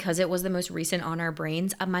maybe because it was the most recent on our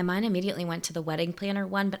brains, my mind immediately went to the wedding planner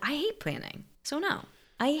one. But I hate planning, so no,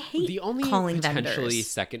 I hate the only calling potentially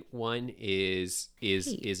vendors. second one is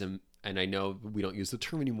a, and I know we don't use the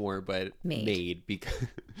term anymore, but Maid.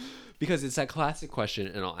 because it's that classic question,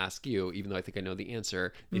 and I'll ask you, even though I think I know the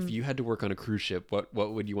answer. If you had to work on a cruise ship, what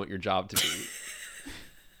would you want your job to be?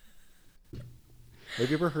 Have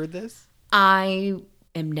you ever heard this? I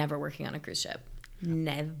am never working on a cruise ship.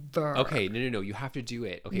 Never. Okay, no, you have to do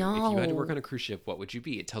it. Okay, if you had to work No. on a cruise ship, what would you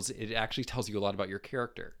be? It actually tells you a lot about your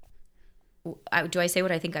character. Do I say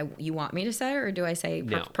what I think you want me to say, or do I say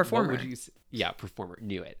No, performer? What would you say? Yeah, performer.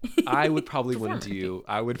 Knew it. I would probably want to do.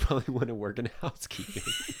 I would probably want to work in housekeeping.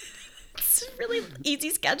 It's a really easy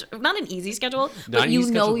schedule. Not an easy schedule, Not but an you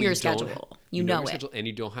easy know schedule, but your you don't- schedule. You know your it. schedule, and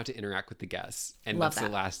you don't have to interact with the guests. And Love that's that.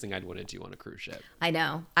 the last thing I'd want to do on a cruise ship. I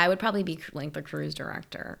know. I would probably be like the cruise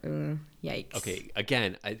director. Yikes. Okay,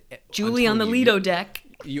 again, Julie on the Lido deck.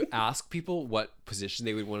 You ask people what position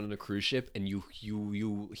they would want on a cruise ship, and you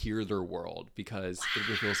hear their world, because it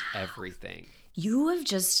reveals everything. You have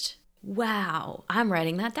just, wow. I'm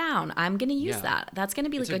writing that down. I'm going to use that. That's going to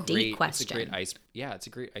be like a date question. It's a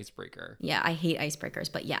great icebreaker. Yeah, I hate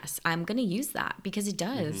icebreakers, but yes, I'm going to use that because it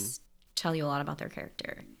does tell you a lot about their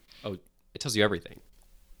character. Oh, it tells you everything.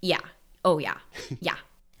 Yeah. Oh, yeah. Yeah.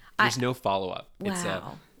 There's no follow-up.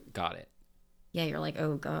 Wow. Got it. Yeah, you're like,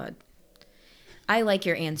 oh, God. I like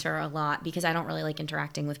your answer a lot because I don't really like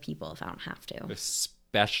interacting with people if I don't have to.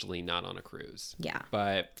 Especially not on a cruise. Yeah.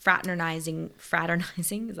 But fraternizing,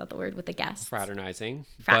 is that the word with the guests? Fraternizing.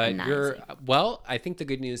 Fraternizing. Well, I think the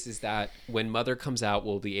good news is that when Mother comes out,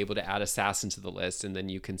 we'll be able to add Assassin to the list, and then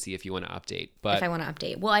you can see if you want to update. But if I want to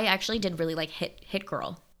update. Well, I actually did really like Hit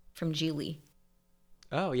Girl from Geely.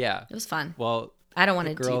 Oh, yeah. It was fun. Well, I don't want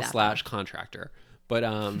to do girl that. / contractor. But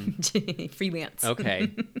freelance.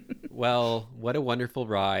 Okay. Well, what a wonderful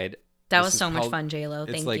ride. That was so much fun, JLo.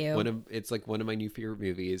 Thank you. It's like one of my new favorite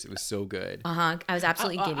movies. It was so good. I was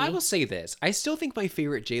absolutely giddy. I will say this. I still think my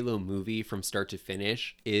favorite JLo movie from start to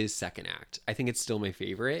finish is Second Act. I think it's still my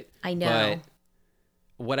favorite. I know.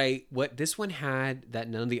 But what this one had that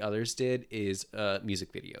none of the others did is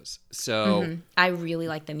music videos. So I really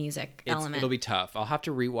like the music element. It'll be tough. I'll have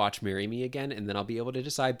to rewatch Marry Me again, and then I'll be able to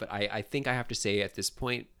decide. But I think I have to say at this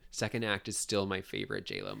point, Second Act is still my favorite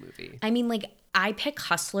JLo movie. I mean, like, I pick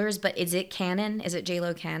Hustlers, but is it canon? Is it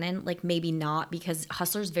JLo canon? Like, maybe not, because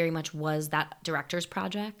Hustlers very much was that director's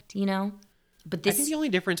project, you know? But I think the only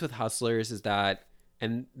difference with Hustlers is that,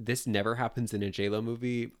 and this never happens in a JLo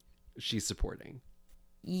movie, she's supporting.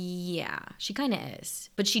 Yeah, she kind of is.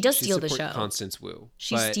 But she does steal the show. Constance Wu.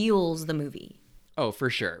 She steals the movie. Oh, for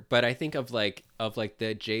sure. But I think of like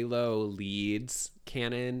the JLo leads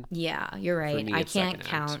canon. Yeah, you're right. I can't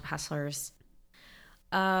count Hustlers.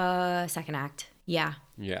 Second Act. Yeah.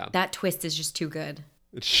 Yeah. That twist is just too good.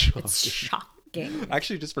 It's shocking. It's shocking. I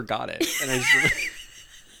actually just forgot it, and I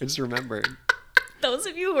just remembered. Those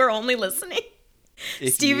of you who are only listening,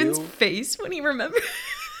 Steven's face when he remembers.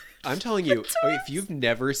 I'm telling you, if you've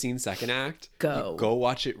never seen Second Act, go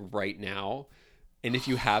watch it right now. And if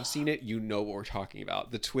you have seen it, you know what we're talking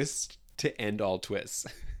about. The twist to end all twists.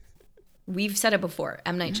 We've said it before.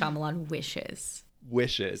 M. Night Shyamalan wishes.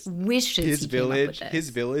 His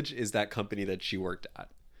village is that company that she worked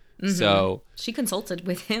at. Mm-hmm. So she consulted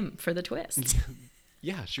with him for the twist.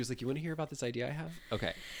 Yeah, she was like, "You want to hear about this idea I have?"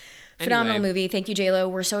 Okay. Phenomenal movie. Thank you,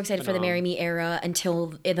 JLo. We're so excited for the Marry Me era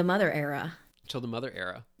until the Mother era. Until the Mother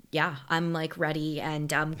era. Yeah, I'm like ready. And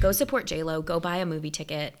go support JLo. Go buy a movie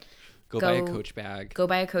ticket. Go buy a Coach bag. Go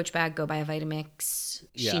buy a Coach bag. Go buy a Vitamix.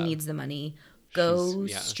 Yeah. She needs the money. Go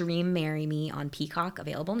stream Marry Me on Peacock.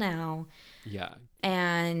 Available now. Yeah.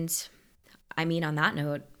 And I mean, on that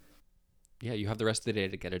note. Yeah, you have the rest of the day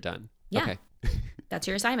to get it done. Yeah. Okay. That's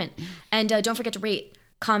your assignment. And don't forget to rate,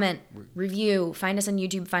 comment, review. Find us on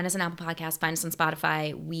YouTube. Find us on Apple Podcasts. Find us on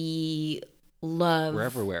Spotify. We love... We're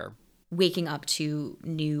everywhere. Waking up to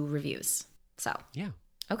new reviews. So. Yeah.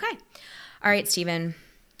 Okay. All right, Steven.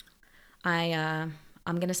 I'm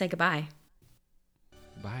going to say goodbye.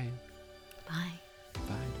 Bye. Bye.